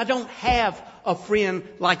because I don't have a friend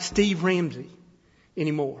like Steve Ramsey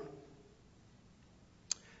anymore.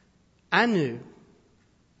 I knew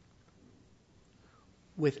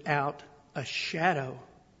without a shadow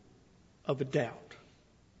of a doubt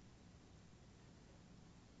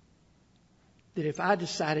that if I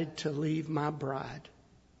decided to leave my bride,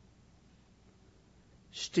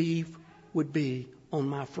 Steve would be on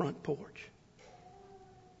my front porch.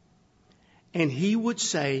 And he would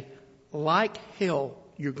say, like hell,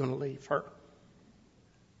 you're going to leave her.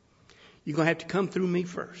 You're going to have to come through me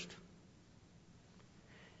first.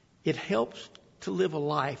 It helps to live a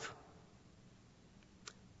life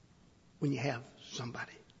when you have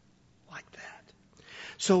somebody like that.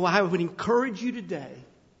 So I would encourage you today,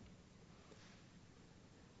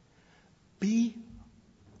 be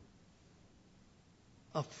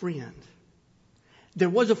a friend. There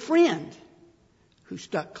was a friend who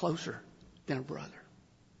stuck closer than a brother.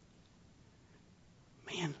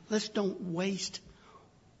 Man, let's don't waste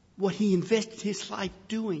what he invested his life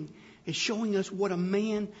doing, is showing us what a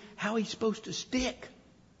man, how he's supposed to stick.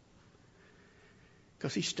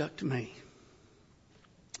 Because he stuck to me.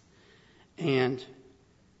 And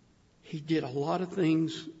he did a lot of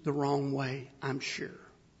things the wrong way, I'm sure.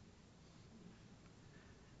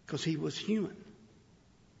 Because he was human.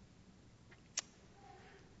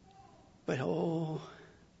 But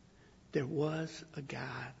there was a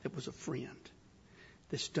guy that was a friend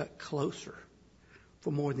that stuck closer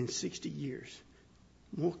for more than 60 years.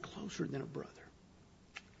 More closer than a brother.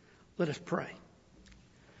 Let us pray.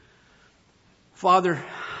 Father,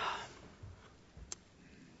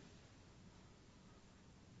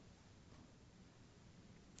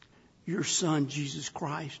 your Son, Jesus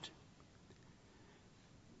Christ,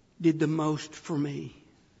 did the most for me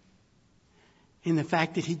in the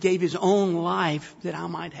fact that he gave his own life that I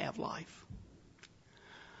might have life.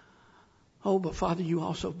 Oh, but Father, you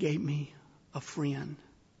also gave me a friend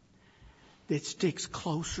that sticks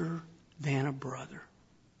closer than a brother.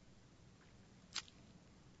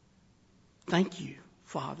 Thank you,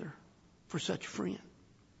 Father, for such a friend.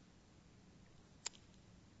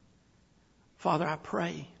 Father, I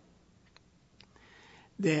pray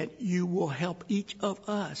that you will help each of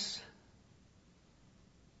us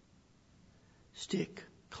stick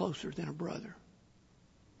closer than a brother.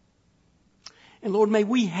 And Lord, may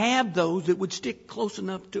we have those that would stick close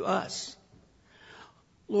enough to us.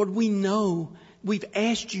 Lord, we know we've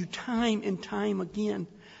asked you time and time again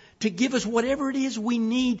to give us whatever it is we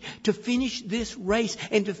need to finish this race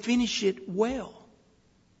and to finish it well.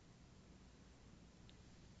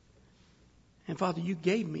 And Father, you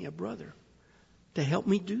gave me a brother to help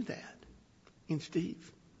me do that in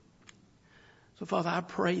Steve. So Father, I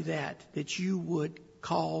pray that you would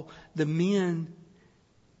call the men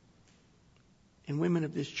and women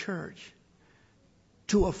of this church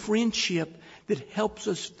to a friendship that helps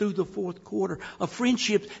us through the fourth quarter, a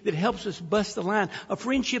friendship that helps us bust the line, a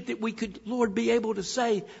friendship that we could, Lord, be able to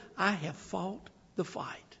say, I have fought the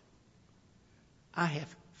fight. I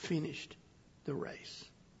have finished the race.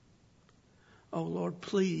 Oh, Lord,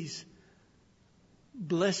 please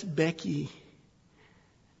bless Becky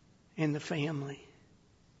and the family.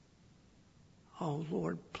 Oh,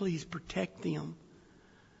 Lord, please protect them.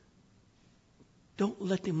 Don't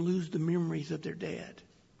let them lose the memories of their dad.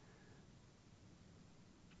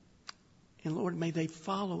 And Lord, may they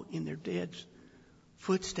follow in their dad's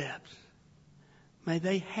footsteps. May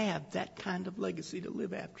they have that kind of legacy to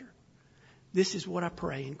live after. This is what I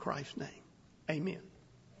pray in Christ's name. Amen.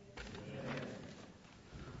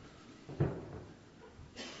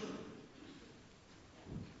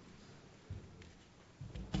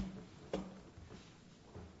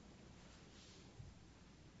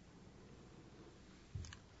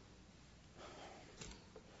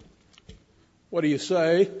 What do you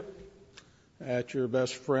say at your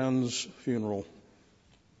best friend's funeral?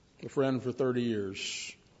 A friend for 30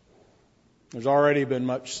 years. There's already been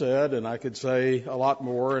much said, and I could say a lot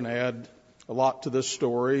more and add a lot to this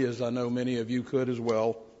story, as I know many of you could as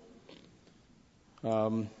well.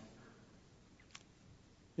 In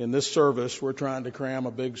this service, we're trying to cram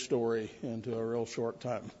a big story into a real short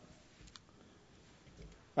time.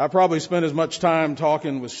 I probably spent as much time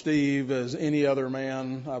talking with Steve as any other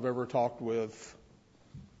man I've ever talked with.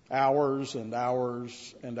 Hours and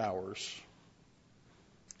hours and hours.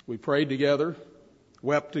 We prayed together,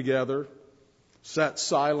 wept together, sat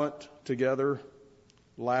silent together,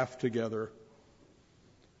 laughed together.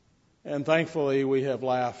 And thankfully, we have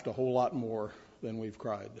laughed a whole lot more than we've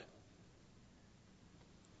cried.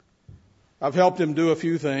 I've helped him do a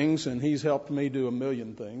few things, and he's helped me do a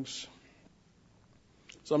million things.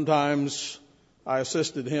 Sometimes I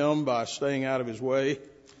assisted him by staying out of his way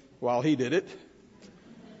while he did it,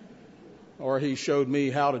 or he showed me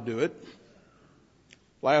how to do it.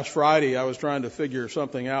 Last Friday, I was trying to figure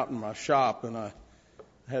something out in my shop, and I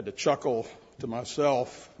had to chuckle to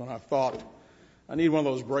myself when I thought, I need one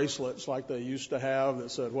of those bracelets like they used to have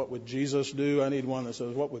that said, "What would Jesus do?" I need one that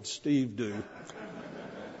says, "What would Steve do?"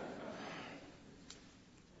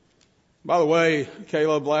 By the way,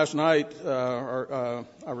 Caleb, last night I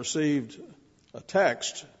received a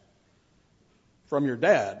text from your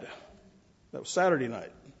dad. That was Saturday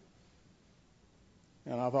night.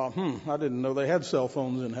 And I thought, I didn't know they had cell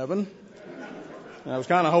phones in heaven. And I was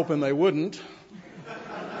kind of hoping they wouldn't.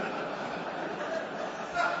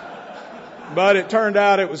 But it turned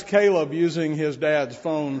out it was Caleb using his dad's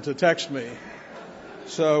phone to text me.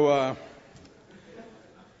 So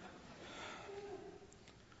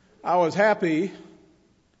I was happy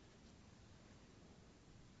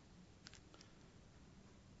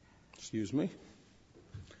I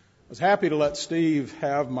was happy to let Steve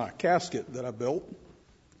have my casket that I built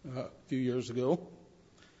a few years ago.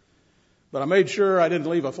 But I made sure I didn't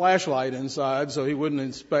leave a flashlight inside so he wouldn't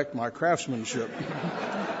inspect my craftsmanship.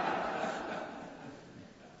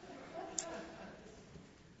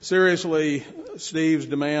 Seriously, Steve's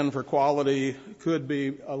demand for quality could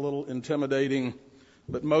be a little intimidating,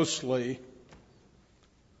 but mostly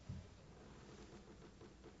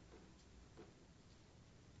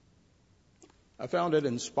I found it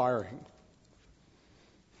inspiring.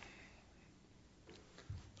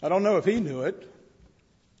 I don't know if he knew it.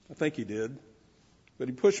 I think he did. But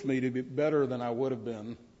he pushed me to be better than I would have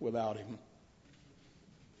been without him.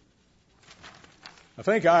 I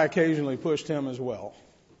think I occasionally pushed him as well.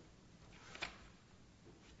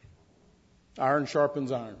 Iron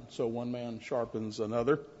sharpens iron, so one man sharpens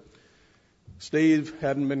another. Steve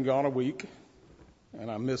hadn't been gone a week, and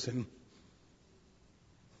I miss him.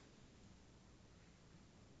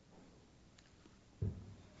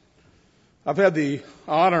 I've had the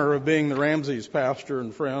honor of being the Ramseys pastor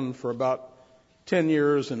and friend for about 10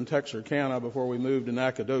 years in Texarkana before we moved to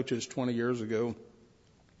Nacogdoches 20 years ago.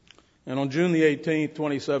 And on June the 18th,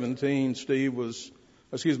 2017,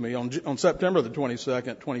 on September the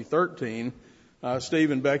 22nd, 2013, Steve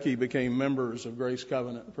and Becky became members of Grace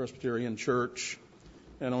Covenant Presbyterian Church.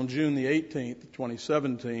 And on June the 18th,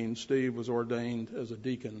 2017, Steve was ordained as a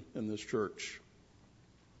deacon in this church.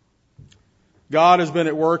 God has been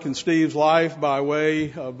at work in Steve's life by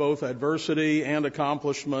way of both adversity and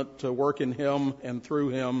accomplishment to work in him and through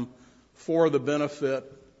him for the benefit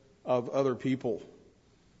of other people.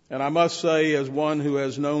 And I must say, as one who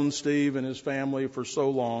has known Steve and his family for so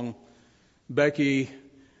long, Becky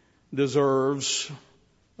deserves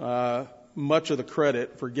much of the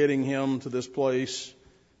credit for getting him to this place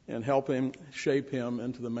and helping shape him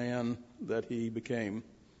into the man that he became.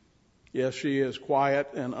 Yes, she is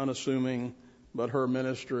quiet and unassuming, but her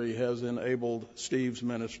ministry has enabled Steve's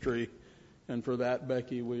ministry, and for that,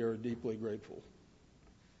 Becky, we are deeply grateful.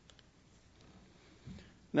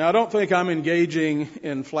 Now, I don't think I'm engaging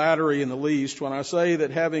in flattery in the least when I say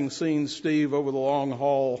that having seen Steve over the long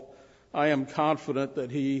haul, I am confident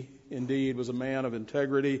that he indeed was a man of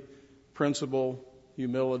integrity principle,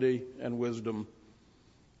 humility, and wisdom.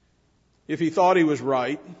 If he thought he was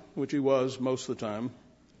right, which he was most of the time,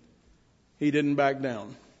 he didn't back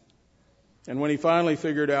down. And when he finally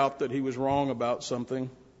figured out that he was wrong about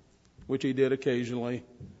something, which he did occasionally,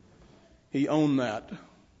 he owned that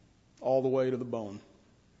all the way to the bone.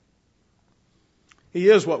 He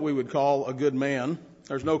is what we would call a good man.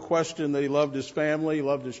 There's no question that he loved his family, he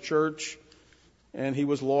loved his church, and he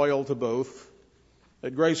was loyal to both.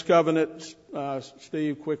 At Grace Covenant,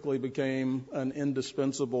 Steve quickly became an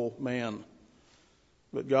indispensable man.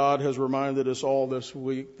 But God has reminded us all this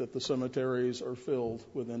week that the cemeteries are filled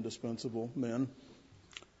with indispensable men,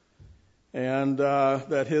 and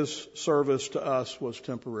that his service to us was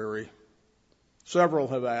temporary. Several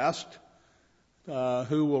have asked,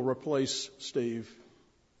 who will replace Steve?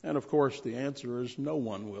 And of course the answer is no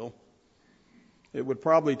one will. It would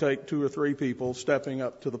probably take 2 or 3 people stepping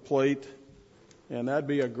up to the plate, and that'd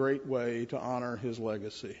be a great way to honor his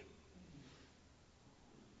legacy.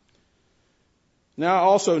 Now, I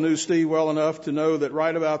also knew Steve well enough to know that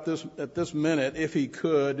right about at this minute, if he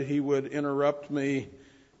could, he would interrupt me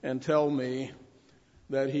and tell me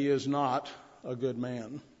that he is not a good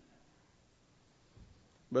man,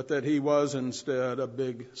 but that he was instead a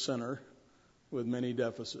big sinner with many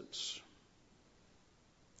deficits.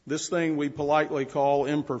 This thing we politely call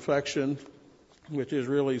imperfection, which is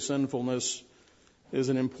really sinfulness, is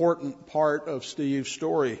an important part of Steve's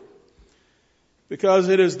story, because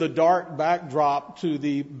it is the dark backdrop to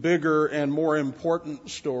the bigger and more important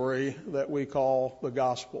story that we call the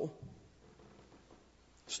gospel.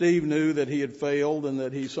 Steve knew that he had failed and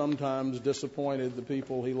that he sometimes disappointed the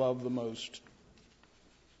people he loved the most.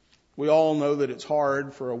 We all know that it's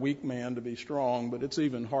hard for a weak man to be strong, but it's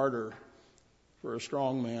even harder for a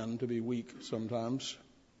strong man to be weak sometimes.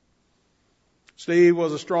 Steve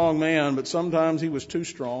was a strong man, but sometimes he was too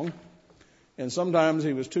strong, and sometimes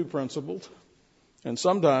he was too principled, and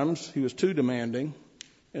sometimes he was too demanding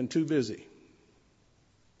and too busy.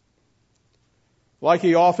 Like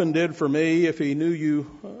he often did for me, if he knew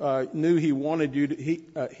that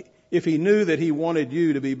he wanted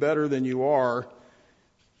you to be better than you are,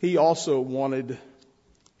 he also wanted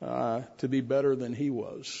to be better than he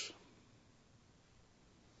was.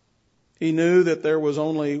 He knew that there was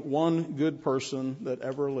only one good person that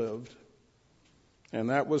ever lived,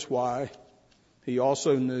 and that was why he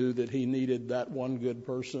also knew that he needed that one good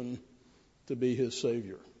person to be his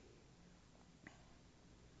Savior.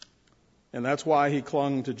 And that's why he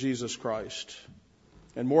clung to Jesus Christ.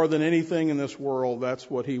 And more than anything in this world, that's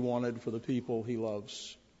what he wanted for the people he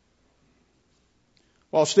loves.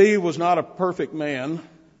 While Steve was not a perfect man,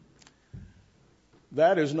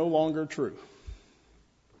 that is no longer true.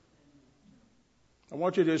 I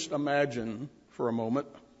want you to just imagine for a moment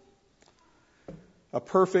a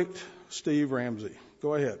perfect Steve Ramsey.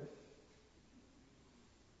 Go ahead.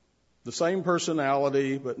 The same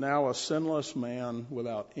personality, but now a sinless man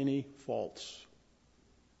without any faults.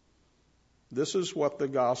 This is what the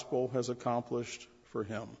gospel has accomplished for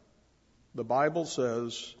him. The Bible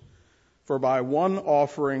says, "For by one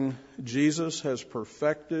offering Jesus has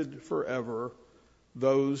perfected forever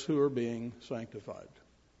those who are being sanctified."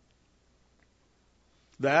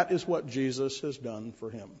 That is what Jesus has done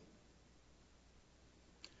for him.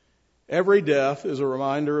 Every death is a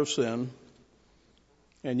reminder of sin.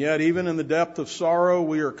 And yet, even in the depth of sorrow,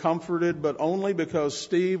 we are comforted, but only because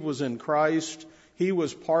Steve was in Christ. He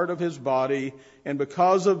was part of his body, and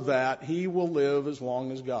because of that, he will live as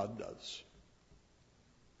long as God does.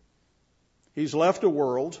 He's left a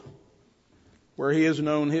world where he has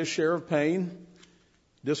known his share of pain,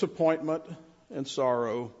 disappointment, and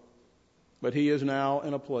sorrow, but he is now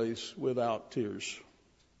in a place without tears.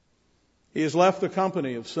 He has left the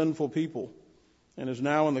company of sinful people and is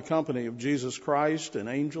now in the company of Jesus Christ and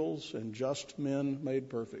angels and just men made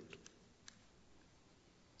perfect.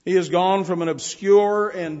 He has gone from an obscure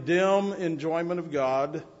and dim enjoyment of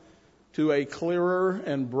God to a clearer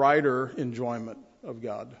and brighter enjoyment of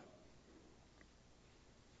God.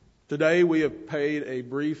 Today we have paid a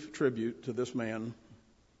brief tribute to this man,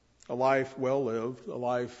 a life well lived, a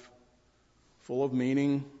life full of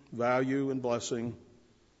meaning, value, and blessing.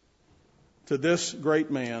 To this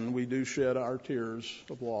great man, we do shed our tears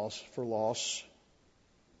of loss.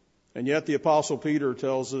 And yet the Apostle Peter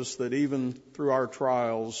tells us that even through our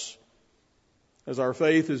trials, as our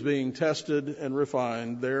faith is being tested and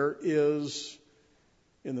refined, there is,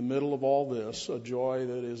 in the middle of all this, a joy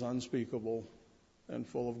that is unspeakable and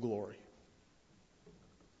full of glory.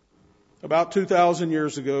 About 2,000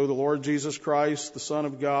 years ago, the Lord Jesus Christ, the Son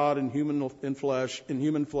of God in human flesh,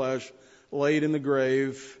 laid in the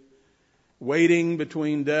grave, waiting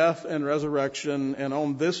between death and resurrection. And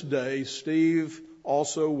on this day, Steve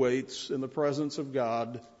also waits in the presence of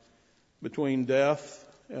God between death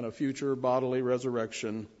and a future bodily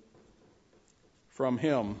resurrection. From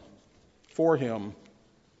him, for him,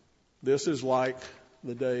 this is like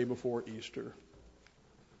the day before Easter.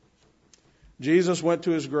 Jesus went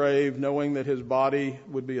to his grave knowing that his body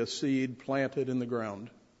would be a seed planted in the ground.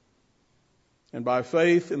 And by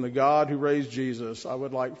faith in the God who raised Jesus, I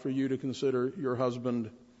would like for you to consider your husband,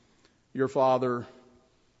 your father,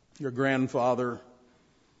 your grandfather,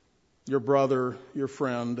 your brother, your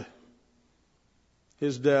friend,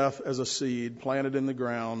 his death as a seed planted in the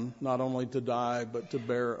ground, not only to die, but to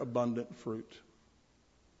bear abundant fruit.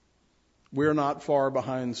 We're not far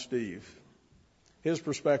behind Steve. His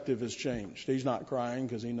perspective has changed. He's not crying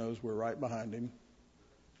because he knows we're right behind him.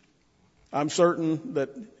 I'm certain that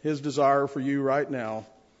his desire for you right now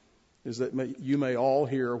is that you may all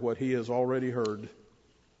hear what he has already heard.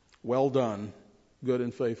 Well done, good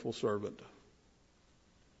and faithful servant.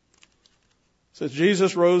 Since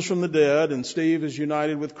Jesus rose from the dead and Steve is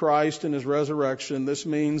united with Christ in his resurrection, this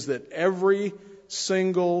means that every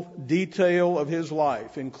single detail of his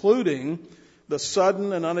life, including the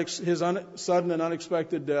sudden and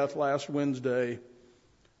unexpected death last Wednesday,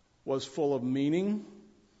 was full of meaning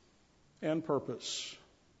and purpose.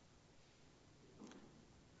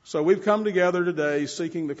 So we've come together today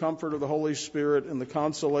seeking the comfort of the Holy Spirit and the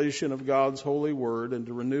consolation of God's holy word, and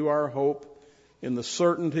to renew our hope in the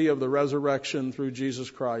certainty of the resurrection through Jesus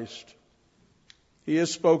Christ. He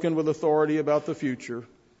has spoken with authority about the future,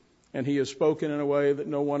 and he has spoken in a way that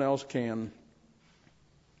no one else can.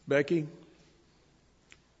 Becky,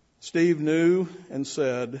 Steve knew and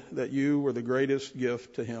said that you were the greatest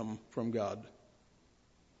gift to him from God.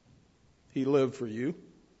 He lived for you.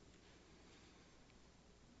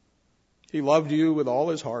 He loved you with all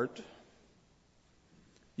his heart.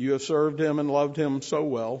 You have served him and loved him so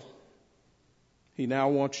well. He now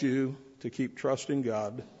wants you to keep trusting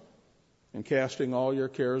God and casting all your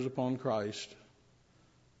cares upon Christ,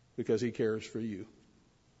 because he cares for you.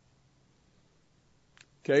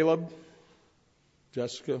 Caleb,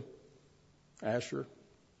 Jessica, Asher,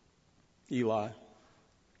 Eli,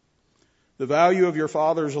 the value of your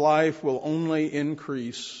father's life will only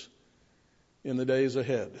increase in the days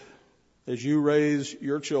ahead. As you raise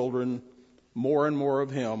your children, more and more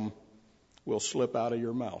of him will slip out of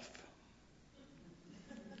your mouth.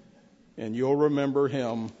 And you'll remember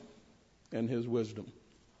him and his wisdom.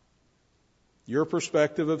 Your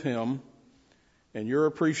perspective of him and your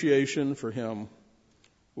appreciation for him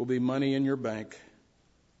will be money in your bank,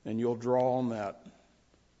 and you'll draw on that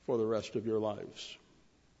for the rest of your lives.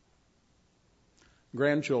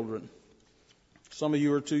 Grandchildren, some of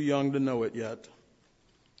you are too young to know it yet,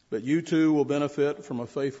 but you too will benefit from a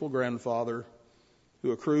faithful grandfather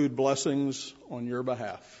who accrued blessings on your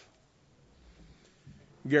behalf.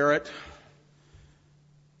 Garrett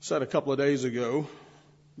said a couple of days ago,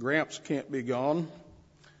 Gramps can't be gone.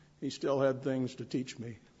 He still had things to teach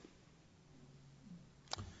me.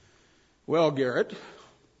 Well, Garrett,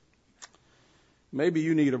 maybe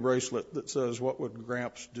you need a bracelet that says, "What would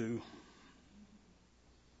Gramps do?"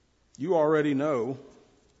 You already know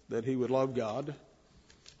that he would love God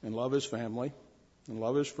and love his family and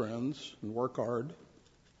love his friends and work hard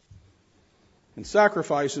and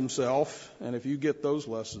sacrifice himself. And if you get those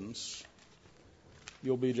lessons,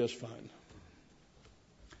 you'll be just fine.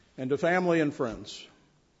 And to family and friends,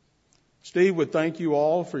 Steve would thank you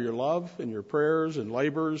all for your love and your prayers and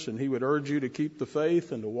labors, and he would urge you to keep the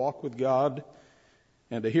faith and to walk with God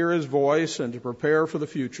and to hear his voice and to prepare for the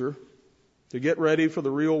future, to get ready for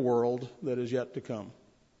the real world that is yet to come.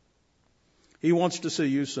 He wants to see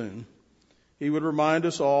you soon. He would remind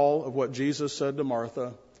us all of what Jesus said to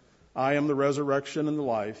Martha, "I am the resurrection and the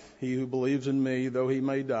life. He who believes in me, though he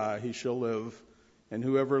may die, he shall live. And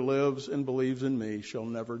whoever lives and believes in me shall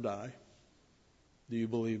never die." Do you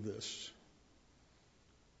believe this?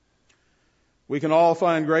 We can all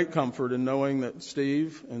find great comfort in knowing that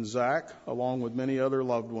Steve and Zach, along with many other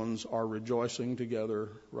loved ones, are rejoicing together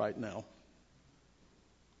right now.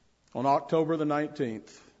 On October the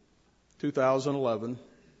 19th, 2011,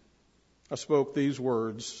 I spoke these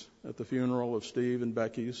words at the funeral of Steve and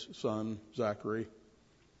Becky's son, Zachary,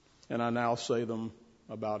 and I now say them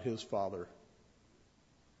about his father.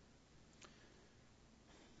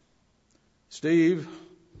 Steve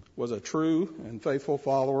was a true and faithful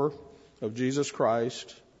follower of Jesus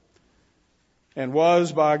Christ and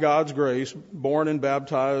was, by God's grace, born and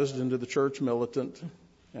baptized into the church militant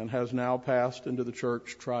and has now passed into the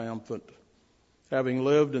church triumphant, having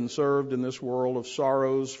lived and served in this world of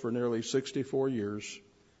sorrows for nearly 64 years.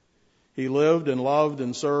 He lived and loved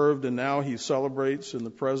and served, and now he celebrates in the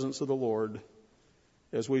presence of the Lord.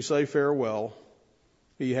 As we say farewell,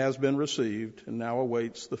 he has been received and now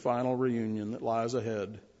awaits the final reunion that lies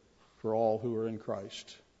ahead for all who are in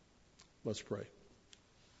Christ. Let's pray.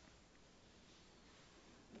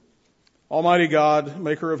 Almighty God,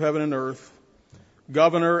 maker of heaven and earth,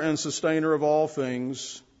 governor and sustainer of all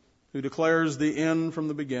things, who declares the end from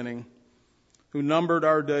the beginning, who numbered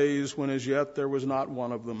our days when as yet there was not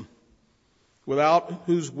one of them, without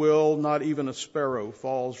whose will not even a sparrow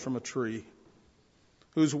falls from a tree,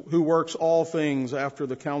 who works all things after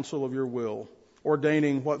the counsel of your will,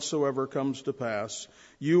 ordaining whatsoever comes to pass.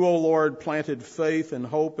 You, O Lord, planted faith and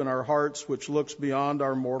hope in our hearts, which looks beyond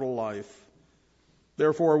our mortal life.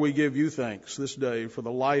 Therefore we give you thanks this day for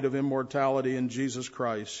the light of immortality in Jesus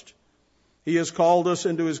Christ. He has called us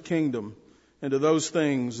into his kingdom, into those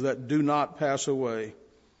things that do not pass away.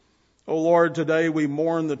 O Lord, today we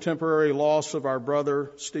mourn the temporary loss of our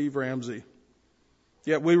brother, Steve Ramsey.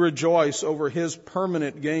 Yet we rejoice over his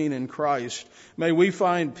permanent gain in Christ. May we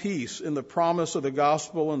find peace in the promise of the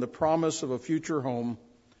gospel and the promise of a future home.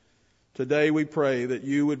 Today we pray that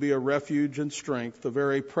you would be a refuge and strength, a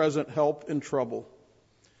very present help in trouble.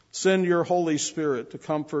 Send your Holy Spirit to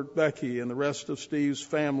comfort Becky and the rest of Steve's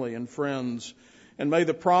family and friends, and may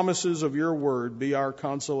the promises of your word be our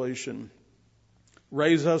consolation.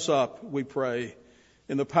 Raise us up, we pray,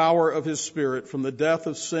 in the power of his Spirit, from the death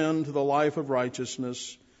of sin to the life of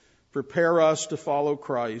righteousness. Prepare us to follow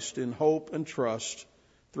Christ in hope and trust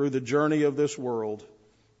through the journey of this world,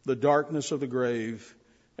 the darkness of the grave,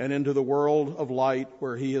 and into the world of light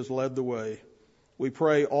where he has led the way. We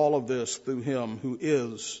pray all of this through him who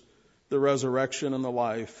is the resurrection and the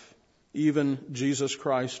life, even Jesus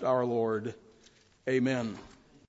Christ our Lord. Amen.